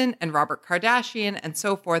 Simpson and Robert Kardashian and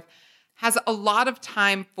so forth, has a lot of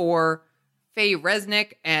time for Faye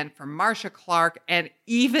Resnick and for Marsha Clark and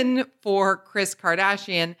even for Kris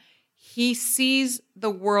Kardashian. He sees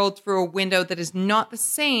the world through a window that is not the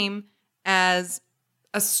same as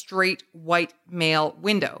a straight white male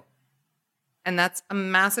window. And that's a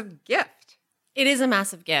massive gift. It is a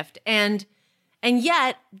massive gift. And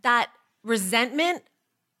yet that resentment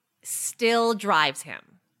still drives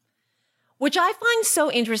him, which I find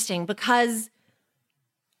so interesting because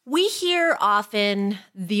we hear often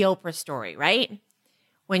the Oprah story, right?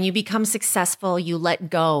 When you become successful, you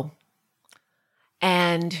let go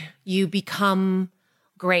and you become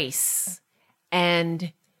Grace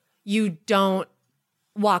and you don't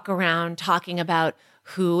walk around talking about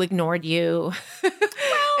who ignored you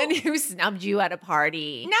and who snubbed you at a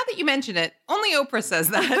party. Now that you mention it, only Oprah says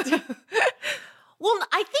that. Well,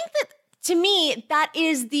 I think that to me, that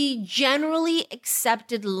is the generally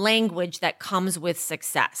accepted language that comes with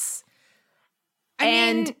success. I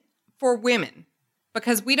mean, for women,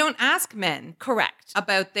 because we don't ask men Correct.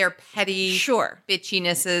 about their petty Sure.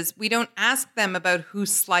 bitchinesses. We don't ask them about who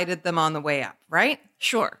slighted them on the way up, right?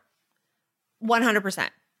 Sure. 100%.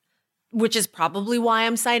 Which is probably why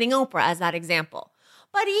I'm citing Oprah as that example.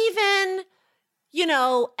 But even,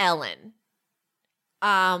 Ellen.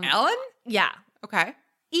 Ellen? Yeah. Okay.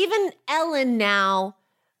 Even Ellen now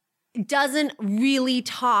doesn't really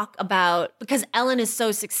talk about, because Ellen is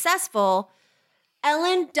so successful,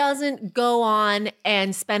 Ellen doesn't go on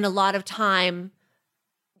and spend a lot of time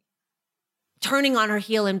turning on her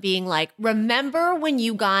heel and being like, remember when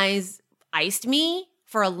you guys iced me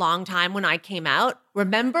for a long time when I came out?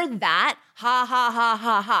 Remember that? Ha, ha, ha,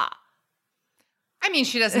 ha, ha. I mean,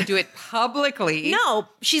 she doesn't do it publicly. No,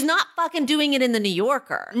 she's not fucking doing it in the New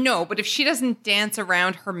Yorker. No, but if she doesn't dance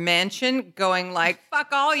around her mansion going like, fuck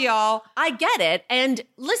all y'all. I get it. And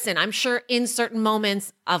listen, I'm sure in certain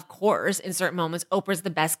moments, of course, in certain moments, Oprah's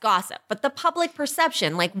the best gossip. But the public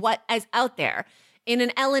perception, like what is out there, in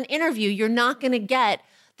an Ellen interview, you're not going to get,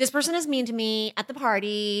 this person is mean to me at the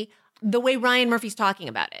party, the way Ryan Murphy's talking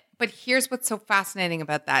about it. But here's what's so fascinating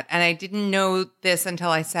about that. And I didn't know this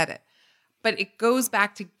until I said it. But it goes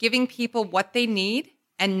back to giving people what they need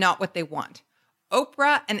and not what they want.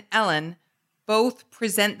 Oprah and Ellen both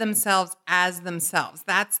present themselves as themselves.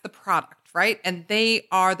 That's the product, right? And they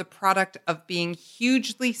are the product of being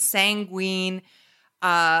hugely sanguine,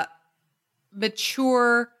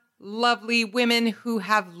 mature, lovely women who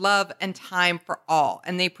have love and time for all.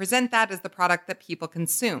 And they present that as the product that people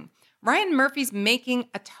consume. Ryan Murphy's making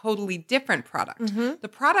a totally different product. Mm-hmm. The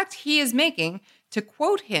product he is making, to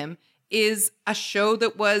quote him, is a show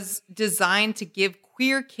that was designed to give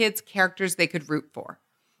queer kids characters they could root for.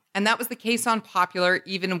 And that was the case on Popular,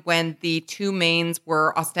 even when the two mains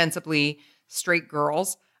were ostensibly straight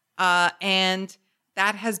girls. And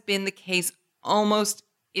that has been the case almost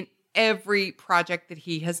in every project that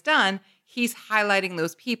he has done. He's highlighting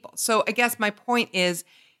those people. So I guess my point is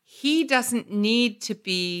he doesn't need to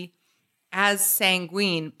be as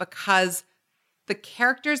sanguine because the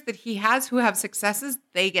characters that he has who have successes,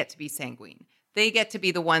 they get to be sanguine. They get to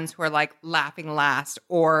be the ones who are like laughing last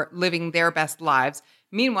or living their best lives.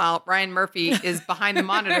 Meanwhile, Ryan Murphy is behind the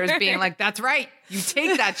monitors being like, that's right, you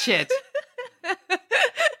take that shit.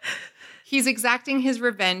 He's exacting his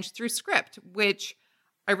revenge through script, which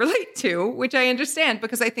I relate to, which I understand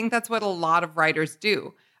because I think that's what a lot of writers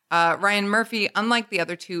do. Ryan Murphy, unlike the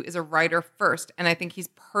other two, is a writer first. And I think he's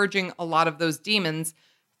purging a lot of those demons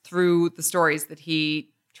through the stories that he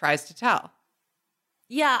tries to tell.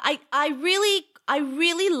 Yeah, I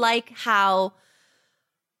really like how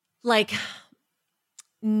like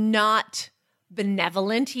not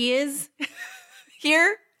benevolent he is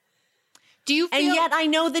here. Do you feel- And yet I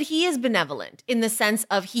know that he is benevolent in the sense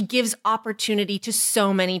of he gives opportunity to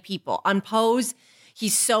so many people. On Pose,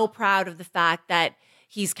 he's so proud of the fact that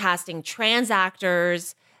he's casting trans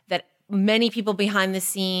actors, that many people behind the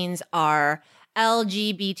scenes are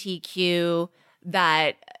LGBTQ,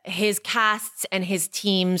 that his casts and his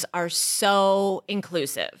teams are so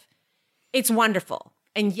inclusive. It's wonderful.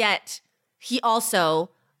 And yet he also,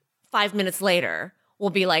 5 minutes later, will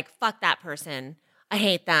be like, fuck that person. I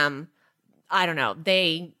hate them. I don't know.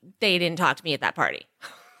 They didn't talk to me at that party.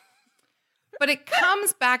 But it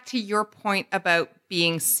comes back to your point about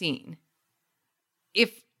being seen.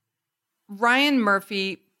 If Ryan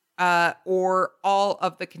Murphy or all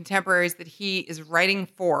of the contemporaries that he is writing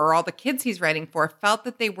for, or all the kids he's writing for, felt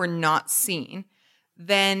that they were not seen,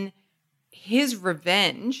 then his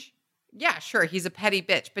revenge, yeah, sure, he's a petty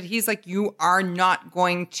bitch, but he's like, you are not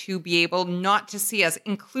going to be able not to see us,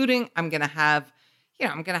 including I'm going to have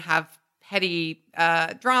petty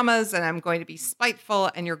dramas, and I'm going to be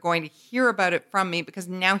spiteful, and you're going to hear about it from me because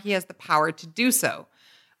now he has the power to do so.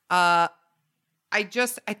 I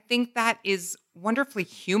think that is wonderfully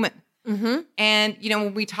human. Mm-hmm. And,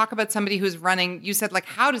 when we talk about somebody who's running, you said, like,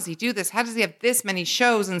 how does he do this? How does he have this many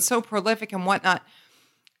shows and so prolific and whatnot?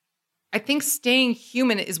 I think staying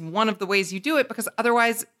human is one of the ways you do it, because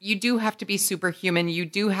otherwise you do have to be superhuman. You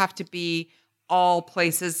do have to be all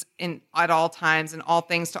places at all times and all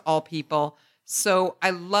things to all people. So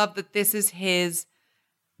I love that this is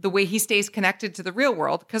the way he stays connected to the real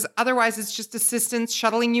world, because otherwise it's just assistants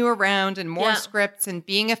shuttling you around and more scripts and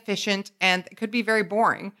being efficient, and it could be very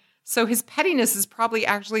boring. So his pettiness is probably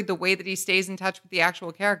actually the way that he stays in touch with the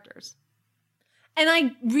actual characters. And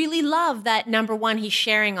I really love that, number one, he's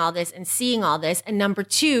sharing all this and seeing all this. And number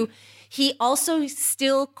two, he also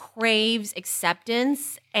still craves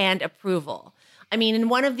acceptance and approval. I mean, in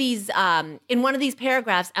one of these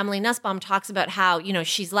paragraphs, Emily Nussbaum talks about how,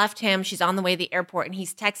 she's left him, she's on the way to the airport, and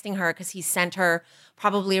he's texting her because he sent her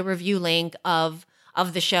probably a review link of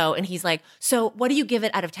the show. And he's like, so what do you give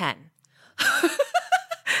it out of 10?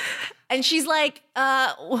 And she's like,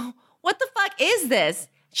 what the fuck is this?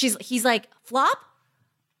 He's like, flop?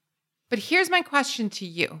 But here's my question to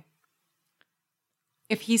you.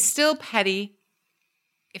 If he's still petty,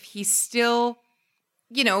 if he's still,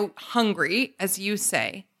 hungry, as you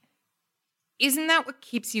say, isn't that what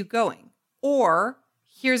keeps you going? Or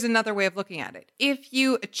here's another way of looking at it. If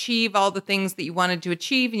you achieve all the things that you wanted to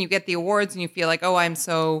achieve and you get the awards and you feel like, oh, I'm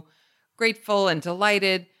so grateful and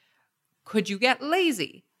delighted, could you get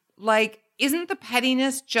lazy? Like, isn't the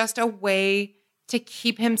pettiness just a way to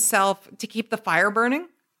keep the fire burning?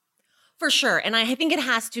 For sure. And I think it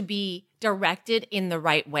has to be directed in the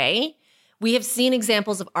right way. We have seen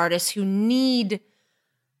examples of artists who need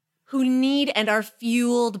and are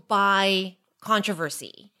fueled by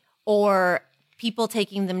controversy or people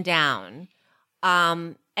taking them down.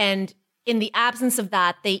 And in the absence of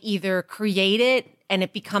that, they either create it and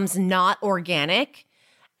it becomes not organic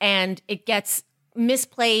and it gets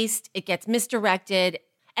misplaced, it gets misdirected,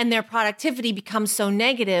 and their productivity becomes so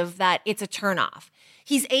negative that it's a turnoff.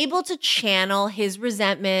 He's able to channel his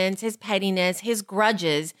resentments, his pettiness, his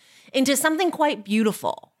grudges into something quite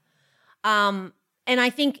beautiful. And I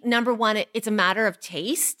think, number one, it's a matter of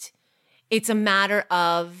taste. It's a matter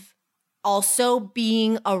of also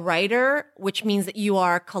being a writer, which means that you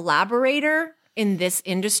are a collaborator in this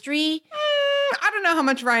industry. I don't know how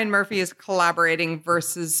much Ryan Murphy is collaborating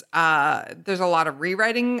versus there's a lot of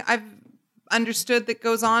rewriting I've understood that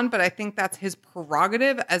goes on, but I think that's his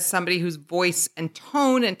prerogative as somebody whose voice and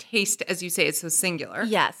tone and taste, as you say, is so singular.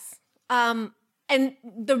 Yes. And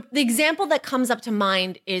the example that comes up to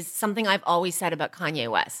mind is something I've always said about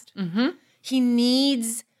Kanye West. Mm-hmm. He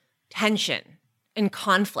needs tension and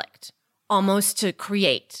conflict almost to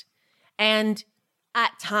create. And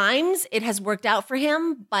at times it has worked out for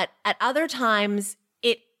him, but at other times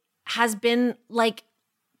it has been, like,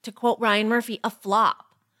 to quote Ryan Murphy, a flop.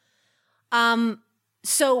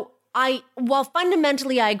 So while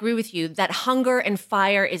fundamentally I agree with you that hunger and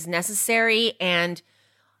fire is necessary, and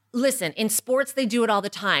listen, in sports, they do it all the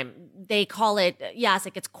time. They call it,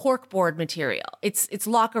 Jacek, it's corkboard material. It's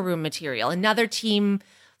locker room material. Another team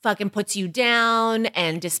fucking puts you down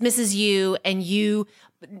and dismisses you, and you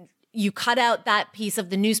cut out that piece of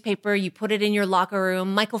the newspaper, you put it in your locker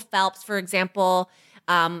room. Michael Phelps, for example,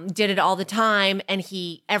 did it all the time. And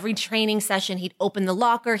every training session, he'd open the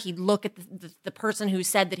locker, he'd look at the person who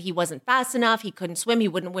said that he wasn't fast enough, he couldn't swim, he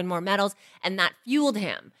wouldn't win more medals, and that fueled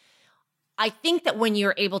him. I think that when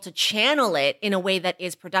you're able to channel it in a way that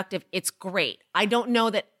is productive, it's great. I don't know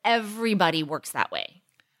that everybody works that way.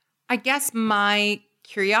 I guess my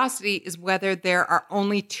curiosity is whether there are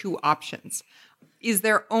only two options. Is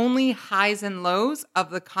there only highs and lows of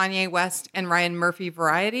the Kanye West and Ryan Murphy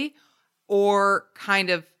variety, or kind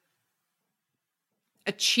of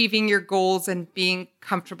achieving your goals and being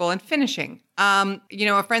comfortable and finishing?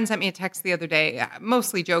 A friend sent me a text the other day,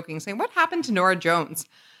 mostly joking, saying, "What happened to Norah Jones?"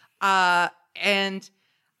 And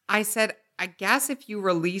I said, I guess if you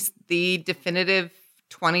released the definitive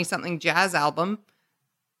 20-something jazz album,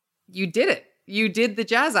 you did it. You did the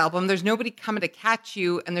jazz album. There's nobody coming to catch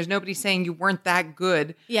you, and there's nobody saying you weren't that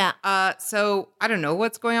good. Yeah. So I don't know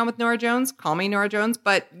what's going on with Norah Jones. Call me Norah Jones.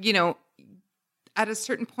 But, at a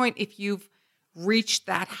certain point, if you've reached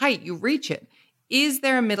that height, you reach it. Is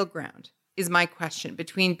there a middle ground, is my question,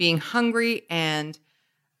 between being hungry and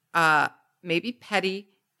maybe petty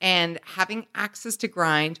and having access to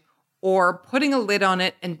grind, or putting a lid on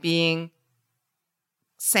it and being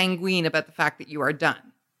sanguine about the fact that you are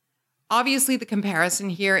done? Obviously, the comparison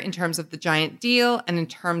here in terms of the giant deal and in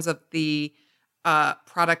terms of the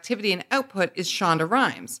productivity and output is Shonda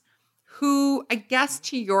Rhimes, who, I guess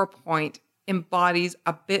to your point, embodies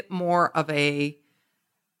a bit more of an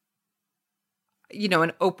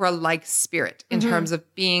Oprah-like spirit in terms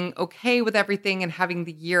of being okay with everything and having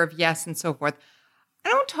the year of yes and so forth. I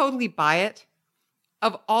don't totally buy it.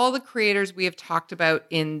 Of all the creators we have talked about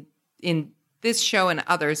in this show and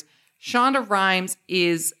others, Shonda Rhimes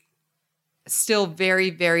is still very,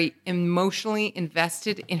 very emotionally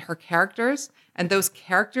invested in her characters. And those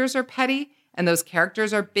characters are petty, and those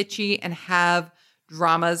characters are bitchy and have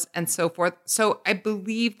dramas and so forth. So I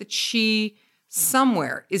believe that she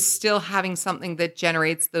somewhere is still having something that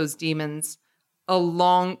generates those demons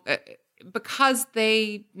along because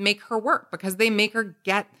they make her work, because they make her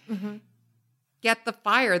get the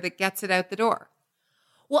fire that gets it out the door.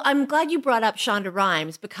 Well, I'm glad you brought up Shonda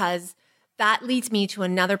Rhimes, because that leads me to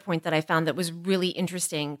another point that I found that was really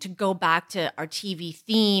interesting, to go back to our TV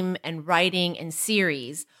theme and writing and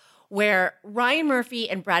series, where Ryan Murphy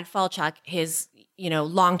and Brad Falchuk, his,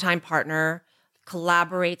 longtime partner,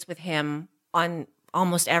 collaborates with him on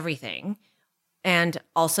almost everything, and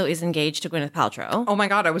also is engaged to Gwyneth Paltrow. Oh my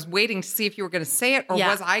God, I was waiting to see if you were going to say it, or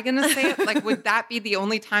was I going to say it? Like, would that be the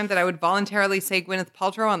only time that I would voluntarily say Gwyneth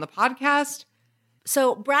Paltrow on the podcast?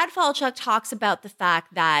 So Brad Falchuk talks about the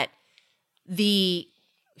fact that the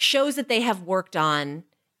shows that they have worked on,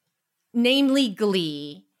 namely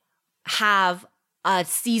Glee, have a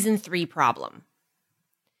season 3 problem.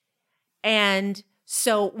 And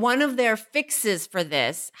so one of their fixes for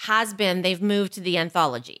this has been they've moved to the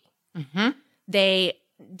anthology. Mm-hmm.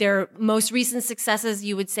 Their most recent successes,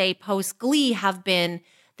 you would say, post Glee have been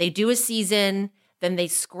they do a season, then they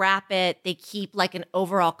scrap it. They keep like an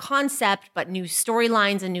overall concept, but new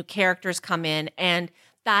storylines and new characters come in. And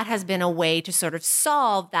that has been a way to sort of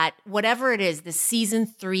solve that, whatever it is, the season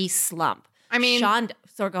 3 slump. I mean, Shonda,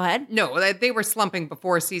 so go ahead. No, they were slumping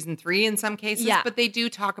before season 3 in some cases, but they do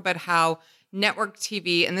talk about how network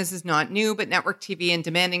TV, and this is not new, but network TV and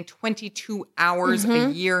demanding 22 hours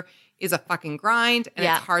a year is a fucking grind, and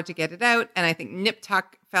it's hard to get it out. And I think Nip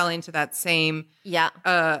Tuck fell into that same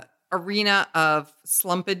arena of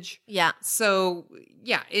slumpage. Yeah. So,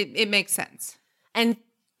 it makes sense. And,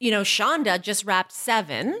 Shonda just wrapped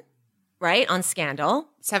 7, right, on Scandal.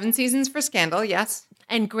 7 seasons for Scandal, yes.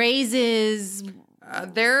 And Grey's is...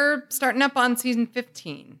 they're starting up on season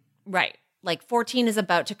 15. Right. Like 14 is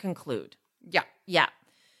about to conclude. Yeah. Yeah.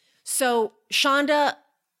 So Shonda,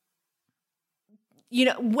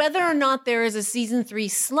 whether or not there is a season 3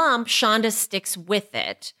 slump, Shonda sticks with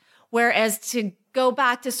it. Whereas to go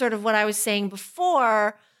back to sort of what I was saying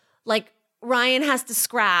before, like Ryan has to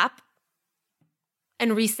scrap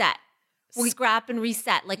and reset. Scrap and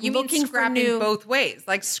reset. Like you looking mean scrapping for new both ways.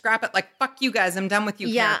 Like scrap it, like fuck you guys, I'm done with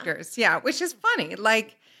you characters. Yeah, which is funny.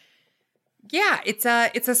 Like, it's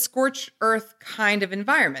a scorched earth kind of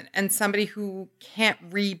environment, and somebody who can't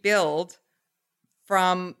rebuild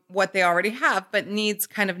from what they already have, but needs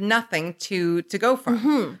kind of nothing to go from.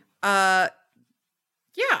 Mm-hmm. I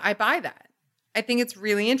buy that. I think it's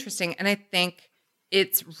really interesting, and I think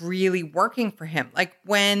it's really working for him. Like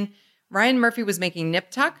when Ryan Murphy was making Nip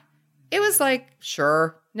Tuck, it was like,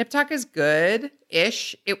 sure, Nip Tuck is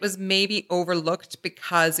good-ish. It was maybe overlooked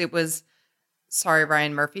because it was, sorry,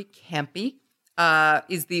 Ryan Murphy, campy.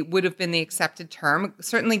 Would have been the accepted term.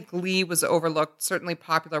 Certainly Glee was overlooked. Certainly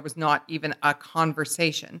Popular was not even a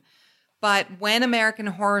conversation. But when American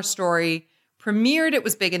Horror Story premiered, it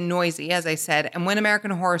was big and noisy, as I said. And when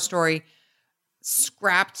American Horror Story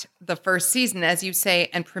scrapped the first season, as you say,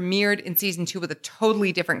 and premiered in season 2 with a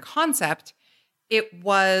totally different concept, it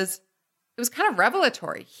was kind of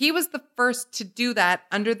revelatory. He was the first to do that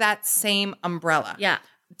under that same umbrella. Yeah.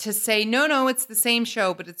 To say, no, it's the same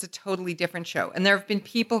show, but it's a totally different show. And there have been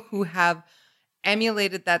people who have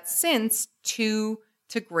emulated that since to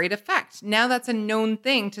great effect. Now that's a known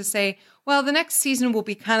thing to say, well, the next season will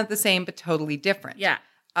be kind of the same, but totally different. Yeah.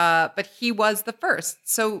 But he was the first.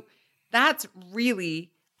 So that's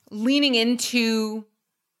really leaning into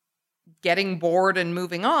getting bored and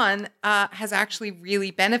moving on has actually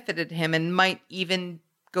really benefited him and might even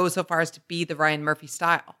go so far as to be the Ryan Murphy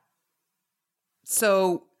style.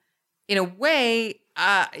 So in a way,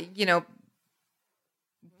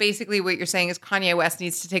 basically what you're saying is Kanye West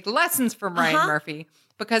needs to take lessons from Ryan Murphy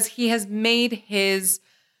because he has made his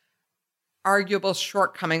arguable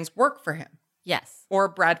shortcomings work for him. Yes. Or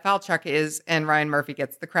Brad Falchuk is, and Ryan Murphy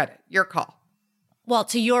gets the credit. Your call. Well,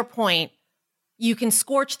 to your point, you can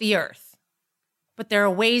scorch the earth, but there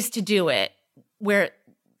are ways to do it where,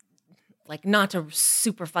 like, not to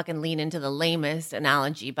super fucking lean into the lamest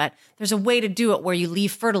analogy, but there's a way to do it where you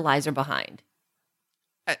leave fertilizer behind.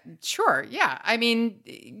 Sure. Yeah. I mean,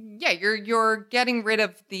 yeah, you're getting rid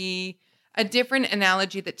of a different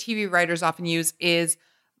analogy that TV writers often use is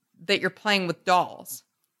that you're playing with dolls.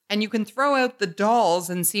 And you can throw out the dolls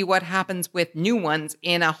and see what happens with new ones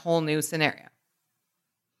in a whole new scenario.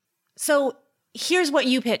 So here's what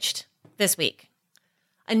you pitched this week.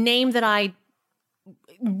 A name that I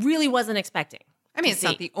really wasn't expecting. I mean, it's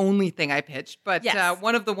not the only thing I pitched, but yes.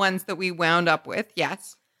 One of the ones that we wound up with,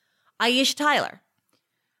 yes. Aisha Tyler.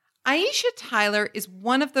 Aisha Tyler is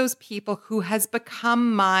one of those people who has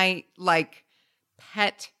become my,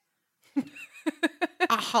 pet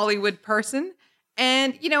a Hollywood person.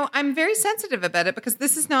 And, I'm very sensitive about it because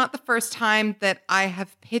this is not the first time that I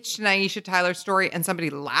have pitched an Aisha Tyler story and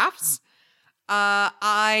somebody laughs.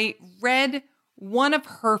 I read one of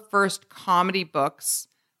her first comedy books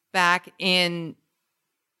back in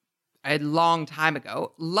a long time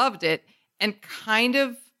ago, loved it, and kind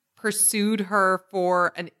of pursued her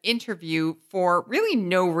for an interview for really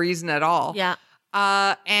no reason at all. Yeah.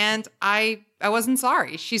 And I wasn't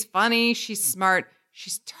sorry. She's funny. She's smart.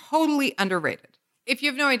 She's totally underrated. If you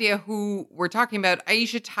have no idea who we're talking about,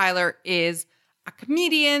 Aisha Tyler is a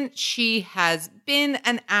comedian. She has been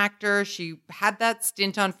an actor. She had that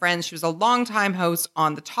stint on Friends. She was a longtime host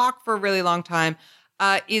on The Talk for a really long time.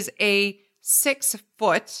 Is a 6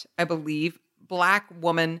 foot, I believe, Black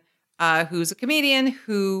woman who's a comedian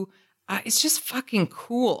who is just fucking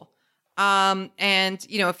cool. And,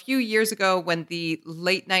 a few years ago when the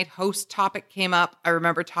late night host topic came up, I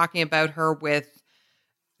remember talking about her with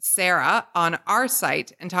Sarah on our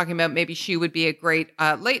site and talking about maybe she would be a great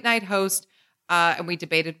late night host. And we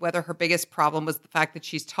debated whether her biggest problem was the fact that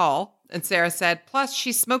she's tall. And Sarah said, plus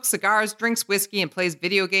she smokes cigars, drinks whiskey, and plays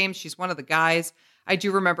video games. She's one of the guys. I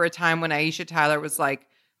do remember a time when Aisha Tyler was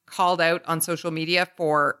called out on social media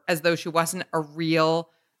for as though she wasn't a real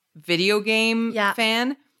video game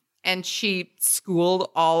fan. And she schooled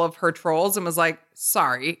all of her trolls and was like,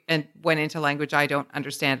 sorry, and went into language I don't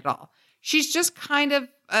understand at all. She's just kind of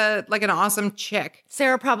an awesome chick.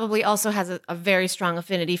 Sarah probably also has a very strong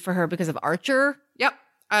affinity for her because of Archer.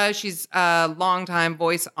 Yep. She's a longtime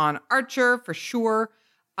voice on Archer for sure,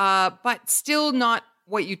 but still not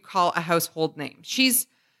what you'd call a household name. She's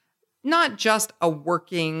not just a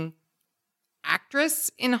working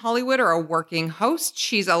actress in Hollywood or a working host.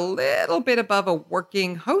 She's a little bit above a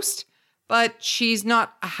working host, but she's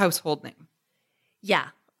not a household name. Yeah,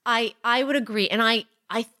 I would agree. And I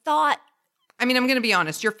thought... I'm going to be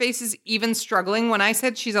honest. Your face is even struggling. When I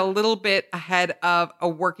said she's a little bit ahead of a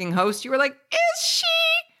working host, you were like, is she?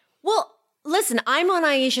 Well, listen, I'm on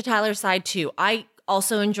Aisha Tyler's side too. I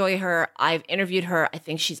also enjoy her. I've interviewed her. I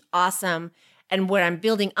think she's awesome. And what I'm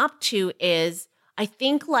building up to is I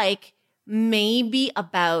think maybe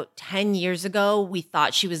about 10 years ago, we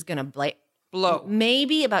thought she was going to blow.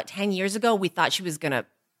 Maybe about 10 years ago, we thought she was going to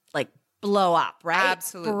blow up, right?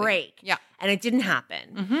 Absolutely. Break. Yeah. And it didn't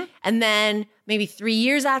happen. Mm-hmm. And then maybe 3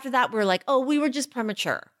 years after that, we were like, oh, we were just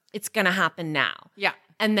premature. It's going to happen now. Yeah.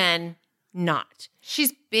 And then not.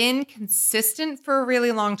 She's been consistent for a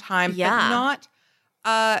really long time, Yeah. but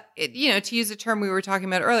not, to use a term we were talking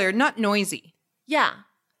about earlier, not noisy. Yeah.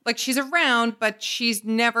 She's around, but she's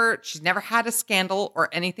never had a scandal or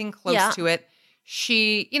anything close to it.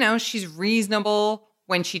 She's reasonable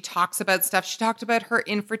when she talks about stuff. She talked about her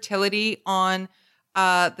infertility on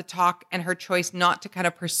The Talk and her choice not to kind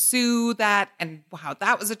of pursue that and how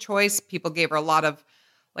that was a choice. People gave her a lot of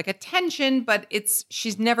attention, but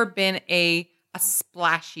she's never been a a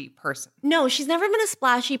splashy person. No, she's never been a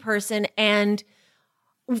splashy person. And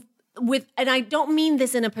I don't mean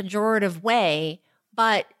this in a pejorative way,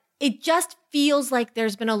 but it just feels like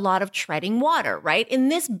there's been a lot of treading water, right? In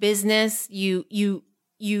this business, you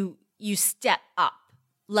step up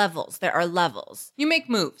levels. There are levels. You make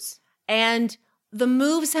moves. And the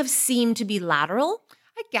moves have seemed to be lateral.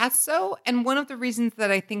 I guess so. And one of the reasons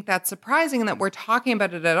that I think that's surprising and that we're talking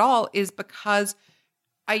about it at all is because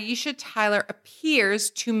Aisha Tyler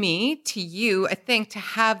appears to me, to you, I think, to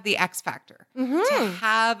have the X factor, to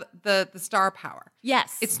have the star power.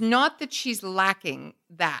 Yes. It's not that she's lacking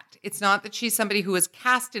that. It's not that she's somebody who is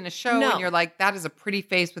cast in a show and you're like, that is a pretty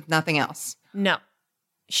face with nothing else. No.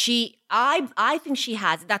 I think she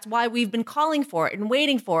has it. That's why we've been calling for it and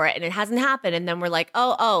waiting for it, and it hasn't happened. And then we're like,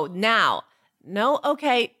 oh, now. No,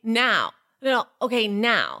 okay, now. No, okay,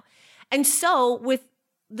 now. And so with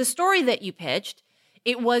the story that you pitched,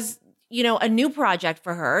 it was, a new project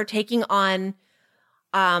for her, taking on,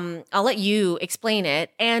 I'll let you explain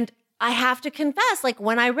it. And I have to confess, like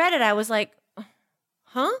when I read it, I was like,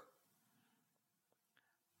 huh?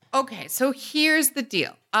 Okay, so here's the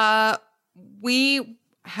deal. We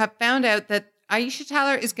have found out that Aisha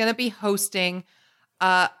Tyler is going to be hosting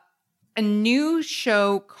a new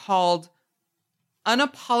show called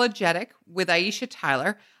Unapologetic with Aisha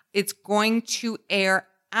Tyler. It's going to air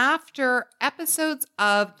after episodes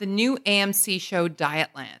of the new AMC show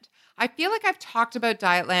Dietland. I feel like I've talked about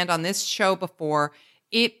Dietland on this show before.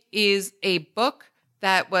 It is a book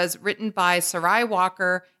that was written by Sarai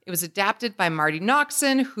Walker. It was adapted by Marty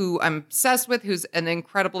Noxon, who I'm obsessed with, who's an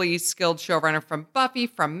incredibly skilled showrunner from Buffy,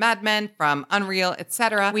 from Mad Men, from Unreal,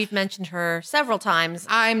 etc. We've mentioned her several times.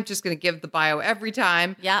 I'm just going to give the bio every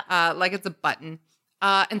time, like it's a button.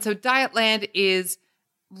 And so Dietland is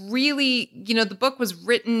really, the book was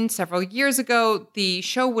written several years ago. The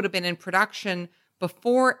show would have been in production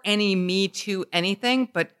before any Me Too anything,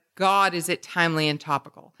 but God, is it timely and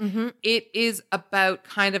topical. Mm-hmm. It is about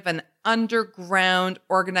kind of an underground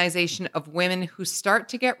organization of women who start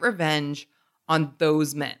to get revenge on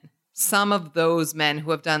those men. Some of those men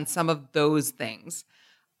who have done some of those things.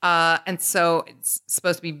 And so it's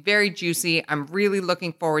supposed to be very juicy. I'm really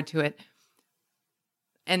looking forward to it.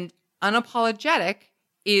 And Unapologetic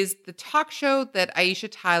is the talk show that Aisha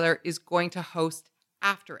Tyler is going to host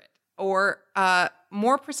after it. Or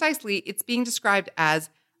more precisely, it's being described as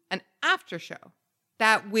an after show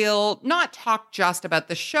that will not talk just about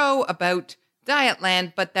the show, about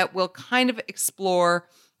Dietland, but that will kind of explore,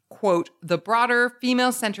 quote, the broader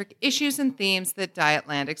female-centric issues and themes that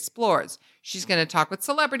Dietland explores. She's going to talk with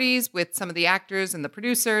celebrities, with some of the actors and the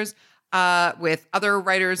producers, with other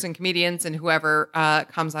writers and comedians and whoever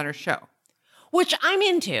comes on her show. Which I'm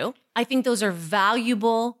into. I think those are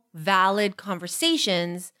valuable, valid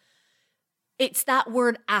conversations. It's that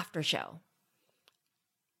word after show.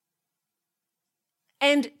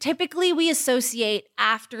 And typically we associate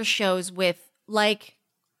after shows with the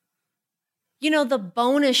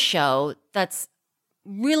bonus show that's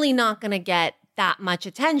really not going to get that much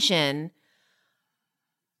attention.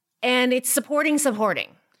 And it's supporting.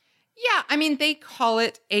 Yeah, I mean, they call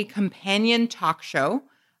it a companion talk show.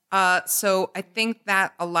 So I think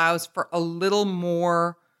that allows for a little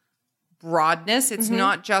more broadness. It's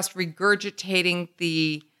not just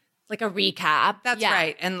regurgitating like a recap. That's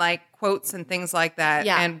right. And like quotes and things like that.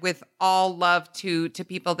 Yeah. And with all love to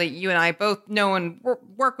people that you and I both know and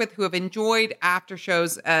work with who have enjoyed after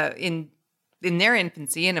shows in their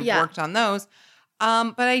infancy and have worked on those.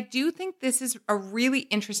 But I do think this is a really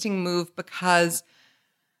interesting move because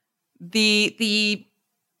the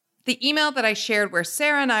email that I shared where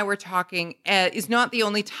Sarah and I were talking is not the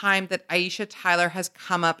only time that Aisha Tyler has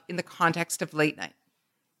come up in the context of late night.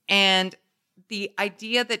 And the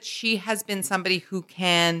idea that she has been somebody who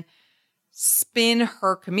can spin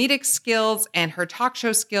her comedic skills and her talk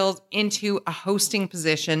show skills into a hosting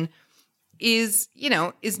position is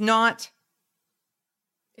not...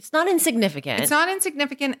 It's not insignificant. It's not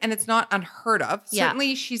insignificant and it's not unheard of. Yeah.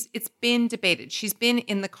 Certainly it's been debated. She's been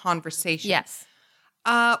in the conversation. Yes.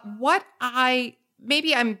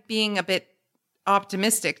 Maybe I'm being a bit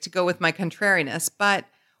optimistic to go with my contrariness, but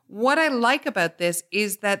what I like about this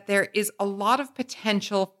is that there is a lot of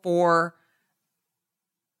potential for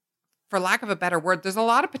lack of a better word, there's a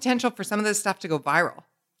lot of potential for some of this stuff to go viral.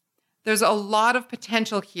 There's a lot of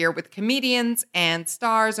potential here with comedians and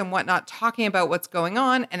stars and whatnot talking about what's going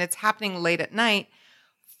on, and it's happening late at night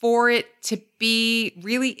for it to be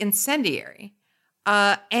really incendiary.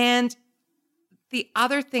 And the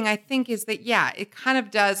other thing I think is that, it kind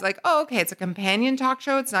of does it's a companion talk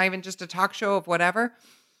show. It's not even just a talk show of whatever.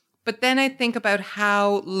 But then I think about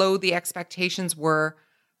how low the expectations were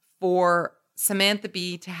for Samantha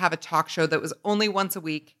Bee to have a talk show that was only once a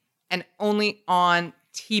week and only on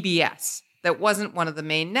TBS. That wasn't one of the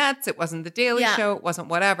main nets. It wasn't The Daily Show. It wasn't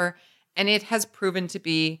whatever. And it has proven to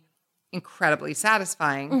be incredibly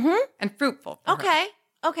satisfying and fruitful. For her.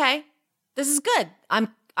 Okay. This is good.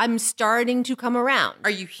 I'm starting to come around. Are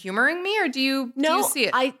you humoring me or do you see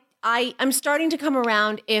it? I'm starting to come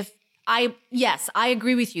around. Yes, I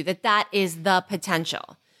agree with you that is the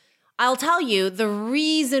potential. I'll tell you the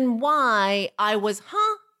reason why I was,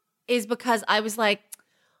 is because I was like,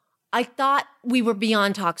 I thought we were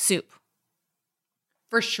beyond Talk Soup.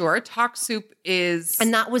 For sure. Talk Soup is...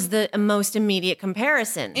 And that was the most immediate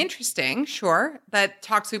comparison. Interesting, sure. That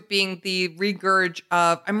Talk Soup being the regurge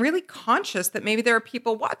of... I'm really conscious that maybe there are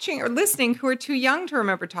people watching or listening who are too young to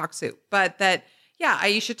remember Talk Soup. But that,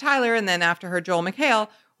 Aisha Tyler and then after her Joel McHale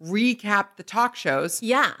recapped the talk shows.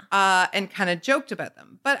 Yeah. And kind of joked about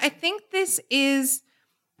them. But I think this is...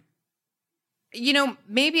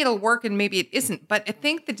 maybe it'll work and maybe it isn't. But I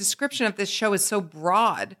think the description of this show is so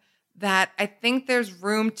broad that I think there's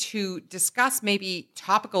room to discuss maybe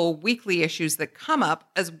topical weekly issues that come up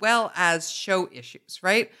as well as show issues,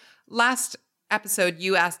 right? Last episode,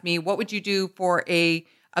 you asked me, what would you do for a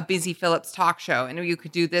Busy Phillips talk show? And you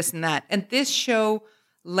could do this and that. And this show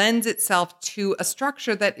lends itself to a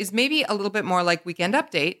structure that is maybe a little bit more like Weekend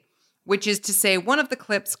Update, which is to say one of the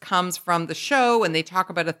clips comes from the show and they talk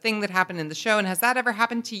about a thing that happened in the show. And has that ever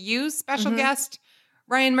happened to you, special guest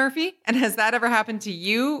Ryan Murphy? And has that ever happened to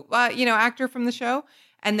you, actor from the show?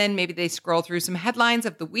 And then maybe they scroll through some headlines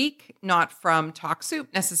of the week, not from Talk Soup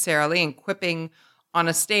necessarily, and quipping on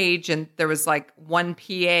a stage. And there was like one PA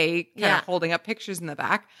kind of holding up pictures in the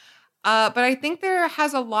back. But I think there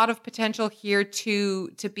has a lot of potential here to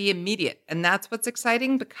be immediate. And that's what's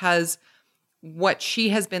exciting because what she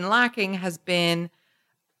has been lacking has been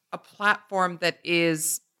a platform that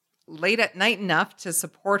is late at night enough to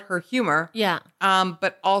support her humor. Yeah.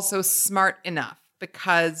 But also smart enough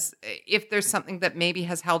because if there's something that maybe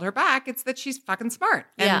has held her back, it's that she's fucking smart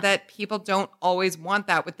and that people don't always want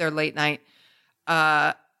that with their late night,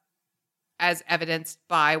 as evidenced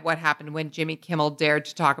by what happened when Jimmy Kimmel dared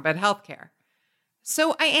to talk about healthcare.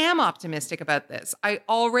 So I am optimistic about this. I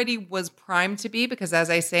already was primed to be because,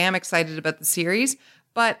 as I say, I'm excited about the series.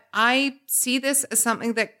 But I see this as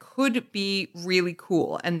something that could be really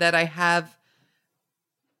cool and that I have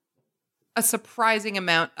a surprising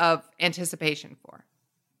amount of anticipation for.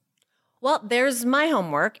 Well, there's my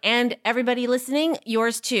homework and everybody listening,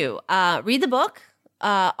 yours too. Read the book,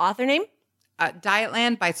 author name?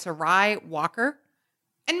 Dietland by Sarai Walker.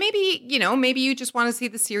 And maybe you just want to see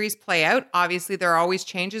the series play out. Obviously, there are always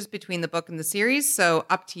changes between the book and the series, so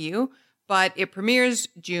up to you. But it premieres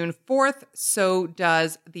June 4th. So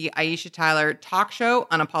does the Aisha Tyler talk show,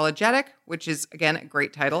 Unapologetic, which is, again, a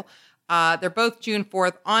great title. They're both June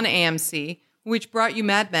 4th on AMC, which brought you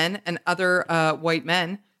Mad Men and Other White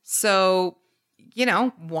Men. So,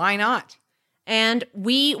 why not? And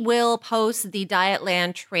we will post the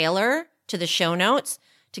Dietland trailer to the show notes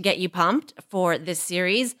to get you pumped for this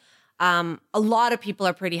series. A lot of people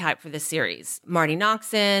are pretty hyped for this series. Marty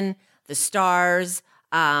Noxon, the stars.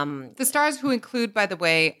 The stars who include, by the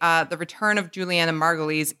way, the return of Juliana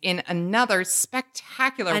Margulies in another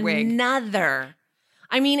spectacular wig.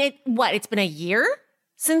 I mean, it's been a year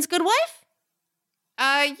since Good Wife?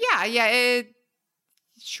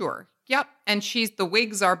 Sure. Yep. And the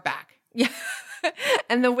wigs are back. Yeah.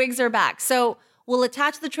 And the wigs are back. So we'll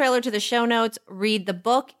attach the trailer to the show notes, read the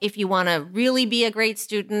book if you want to really be a great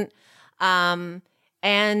student. Listen,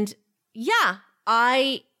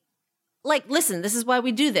 this is why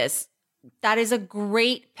we do this. That is a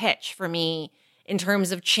great pitch for me in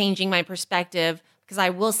terms of changing my perspective. Because I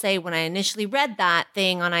will say, when I initially read that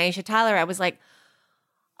thing on Aisha Tyler, I was like,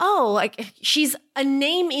 oh, like she's a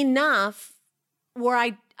name enough where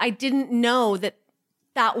I didn't know that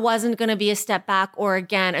wasn't going to be a step back or,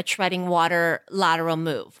 again, a treading water lateral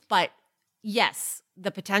move. But yes,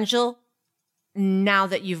 the potential, now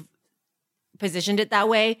that you've positioned it that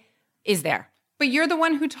way, is there. But you're the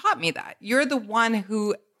one who taught me that. You're the one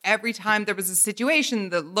who, every time there was a situation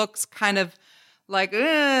that looks kind of like,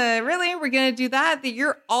 really, we're going to do that? That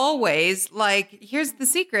you're always like, here's the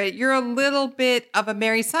secret. You're a little bit of a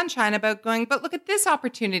Mary Sunshine about going, but look at this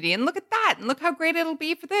opportunity and look at that and look how great it'll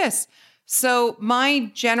be for this. So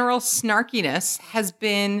my general snarkiness has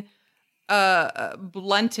been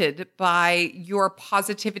blunted by your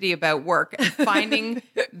positivity about work and finding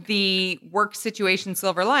the work situation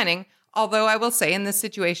silver lining. Although I will say in this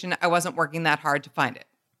situation, I wasn't working that hard to find it.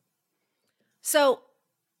 So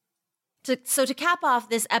To cap off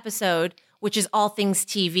this episode, which is all things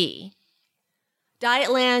TV,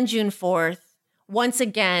 Dietland, June 4th, once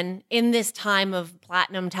again, in this time of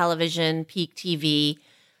platinum television, peak TV,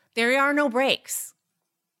 there are no breaks.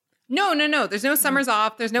 No. There's no summers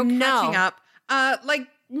off. There's no catching up.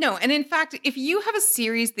 No. And in fact, if you have a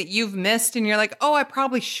series that you've missed and you're like, oh, I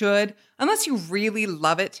probably should, unless you really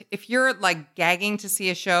love it, if you're like gagging to see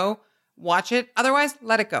a show, watch it. Otherwise,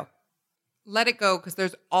 let it go. Let it go, because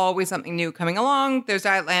there's always something new coming along. There's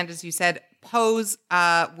Dietland, as you said, Pose,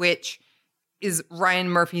 which is Ryan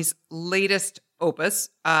Murphy's latest opus,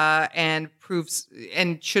 and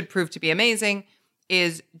should prove to be amazing,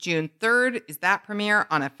 is June 3rd, is that premiere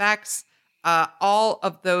on FX. All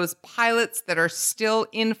of those pilots that are still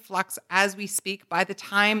in flux as we speak, by the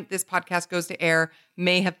time this podcast goes to air,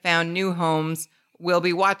 may have found new homes. We'll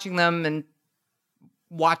be watching them and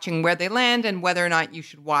watching where they land and whether or not you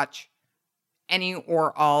should watch any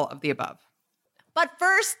or all of the above. But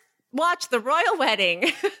first, watch The Royal Wedding,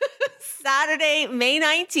 Saturday, May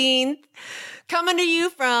 19th, coming to you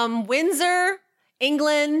from Windsor,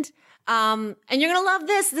 England. And you're going to love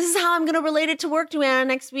this. This is how I'm going to relate it to work, Duana,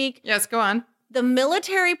 next week. Yes, go on. The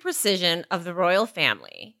military precision of the royal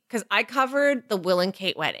family, because I covered the Will and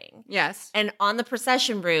Kate wedding. Yes. And on the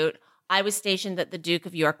procession route, I was stationed at the Duke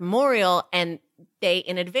of York Memorial, and they,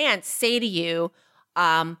 in advance, say to you,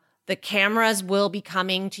 the cameras will be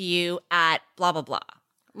coming to you at blah, blah, blah.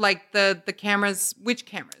 Like the cameras, which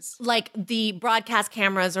cameras? Like the broadcast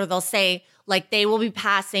cameras, or they'll say, like, they will be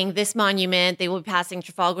passing this monument, they will be passing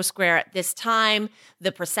Trafalgar Square at this time.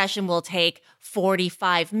 The procession will take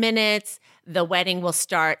 45 minutes. The wedding will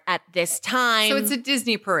start at this time. So it's a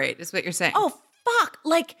Disney parade, is what you're saying. Oh, fuck.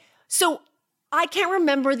 Like, so I can't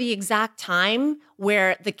remember the exact time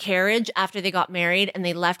where the carriage, after they got married and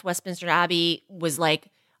they left Westminster Abbey, was like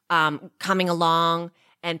coming along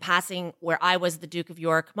and passing where I was, the Duke of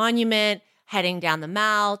York Monument, heading down the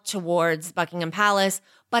Mall towards Buckingham Palace.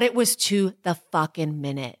 But it was to the fucking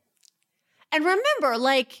minute. And remember,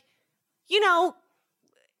 like, you know,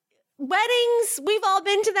 weddings, we've all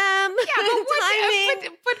been to them. Yeah,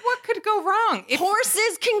 but what could go wrong?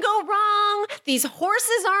 Horses can go wrong. These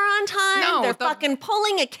horses are on time. No, they're fucking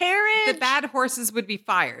pulling a carriage. The bad horses would be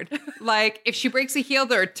fired. Like, if she breaks a heel,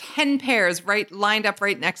 there are 10 pairs lined up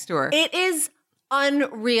right next to her. It is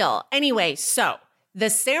unreal. Anyway, so the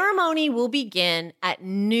ceremony will begin at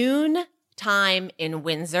noon time in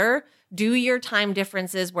Windsor. Do your time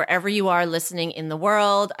differences wherever you are listening in the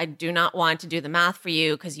world. I do not want to do the math for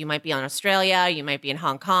you, because you might be in Australia, you might be in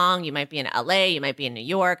Hong Kong, you might be in LA, you might be in New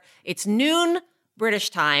York. It's noon British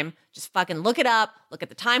time. Just fucking look it up, look at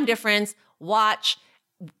the time difference, watch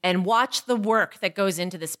the work that goes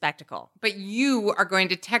into the spectacle. But you are going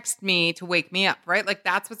to text me to wake me up, right? Like,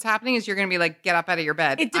 that's what's happening, is you're going to be like, get up out of your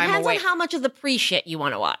bed. It depends on how much of the pre-shit you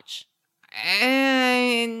want to watch.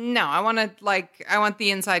 No, I want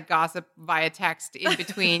the inside gossip via text in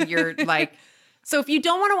between your like. So if you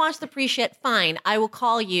don't want to watch the pre-shit, fine. I will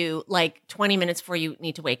call you like 20 minutes before you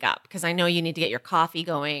need to wake up, because I know you need to get your coffee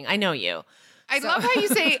going. I know you. I love how you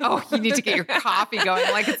say, oh, you need to get your coffee going.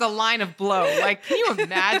 Like it's a line of blow. Like, can you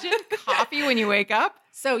imagine coffee when you wake up?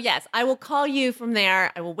 So yes, I will call you from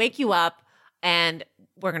there. I will wake you up, and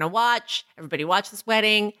we're going to everybody watch this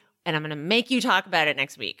wedding, and I'm going to make you talk about it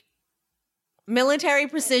next week. Military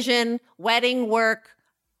precision, wedding work,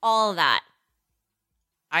 all of that.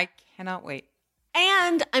 I cannot wait.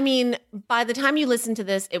 And I mean, by the time you listen to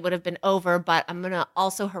this, it would have been over, but I'm going to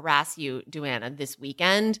also harass you, Duana, this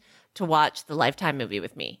weekend to watch the Lifetime movie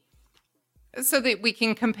with me. So that we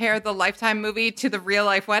can compare the Lifetime movie to the real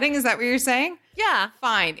life wedding? Is that what you're saying? Yeah.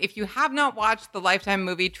 Fine. If you have not watched the Lifetime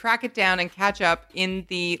movie, track it down and catch up in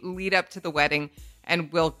the lead up to the wedding,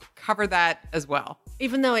 and we'll cover that as well.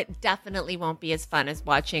 Even though it definitely won't be as fun as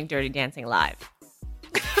watching Dirty Dancing live.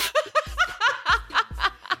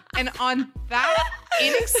 And on that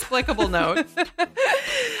inexplicable note,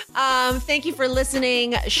 thank you for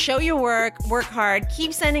listening. Show your work hard.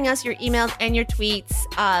 Keep sending us your emails and your tweets.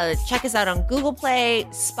 Check us out on Google Play,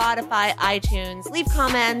 Spotify, iTunes. Leave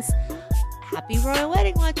comments. Happy royal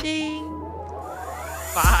wedding watching.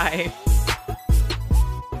 Bye.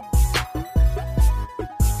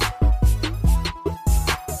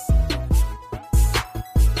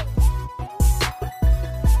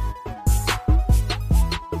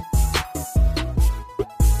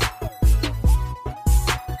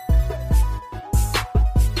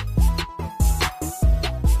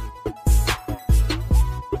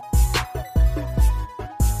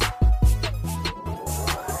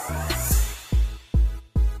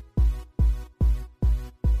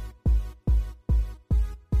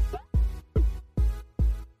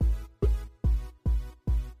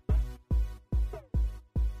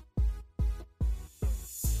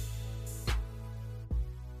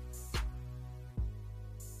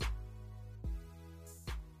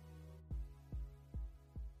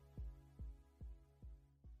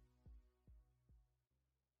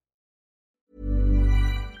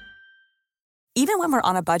 Even when we're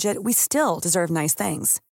on a budget, we still deserve nice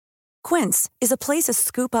things. Quince is a place to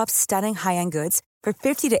scoop up stunning high-end goods for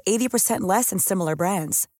 50 to 80% less than similar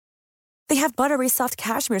brands. They have buttery soft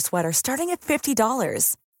cashmere sweaters starting at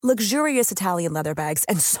 $50, luxurious Italian leather bags,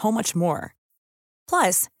 and so much more.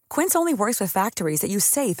 Plus, Quince only works with factories that use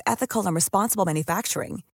safe, ethical, and responsible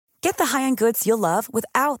manufacturing. Get the high-end goods you'll love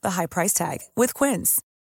without the high price tag with Quince.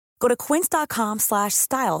 Go to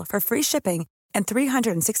quince.com/style for free shipping and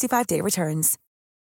 365-day returns.